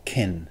a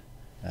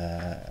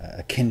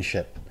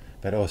kinship,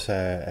 but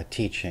also a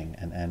teaching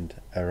and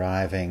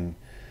arriving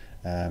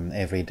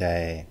every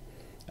day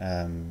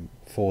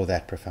for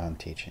that profound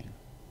teaching.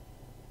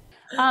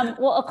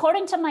 Well,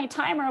 according to my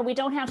timer, we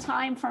don't have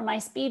time for my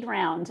speed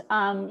round.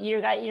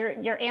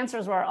 Your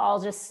answers were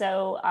all just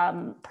so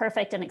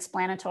perfect and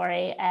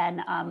explanatory. And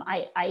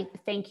I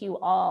thank you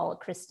all,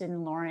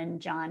 Kirsten, Lauren,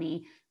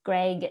 Jonnie,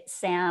 Greg,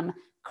 Sam,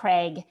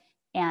 Craig,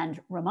 and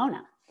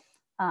Ramona.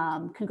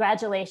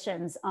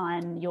 Congratulations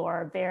on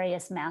your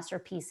various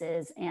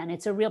masterpieces. And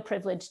it's a real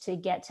privilege to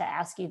get to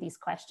ask you these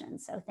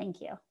questions. So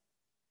thank you.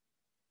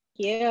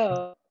 Thank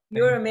you.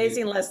 You're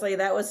amazing, Lesley.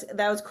 That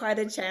was quite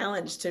a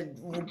challenge to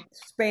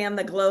span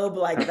the globe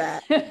like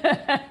that.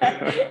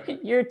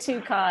 You're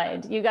too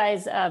kind. You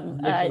guys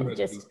I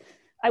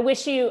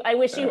wish you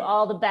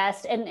all the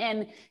best.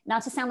 And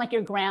not to sound like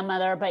your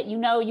grandmother, but you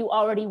know you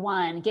already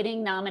won.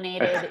 Getting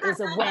nominated is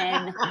a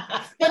win.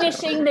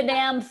 Finishing the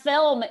damn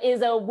film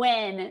is a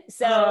win.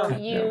 So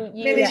you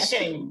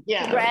finishing.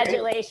 Yeah.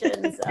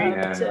 Congratulations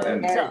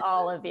to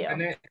all of you.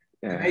 Can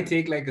I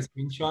take like a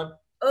screenshot?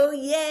 Oh,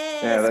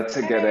 yes. Yeah, that's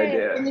a good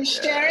idea. Can you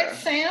share it,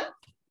 Sam?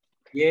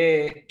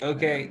 Yeah,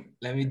 okay.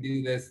 Let me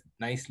do this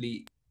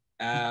nicely.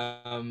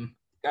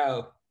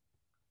 Go.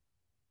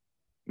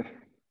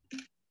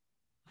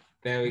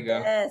 There we go.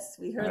 Yes,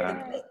 we heard the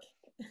click.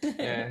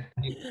 Yeah,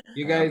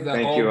 you guys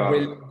are all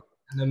brilliant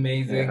and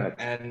amazing. Yeah.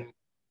 And,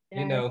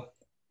 you know,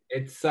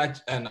 it's such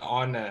an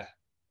honor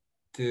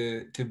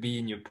to be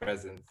in your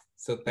presence.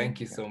 So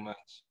thank you so much.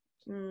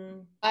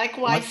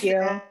 Likewise.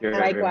 Thank you.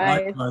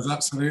 Likewise,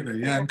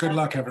 absolutely. Yeah, and good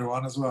luck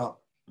everyone as well.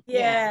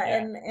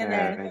 And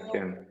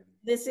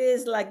this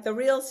is like the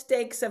real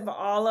stakes of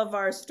all of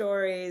our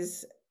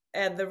stories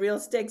and the real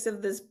stakes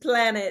of this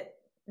planet.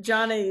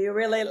 Jonnie, you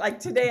really, like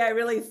today I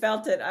really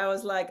felt it. I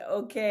was like,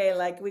 okay,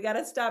 like we got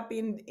to stop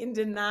being in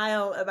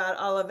denial about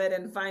all of it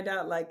and find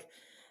out like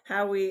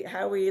how we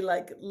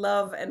like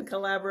love and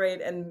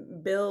collaborate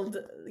and build,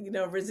 you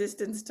know,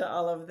 resistance to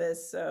all of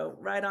this. So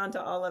right on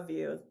to all of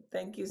you.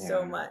 Thank you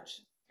so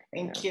much.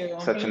 Thank you.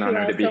 Such an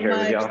honor to be here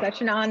with y'all.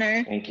 Such an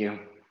honor. Thank you.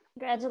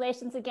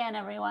 Congratulations again,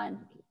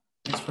 everyone.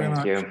 Thanks very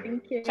much. Thank you.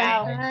 Thank you.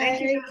 Ciao.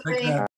 Thank you.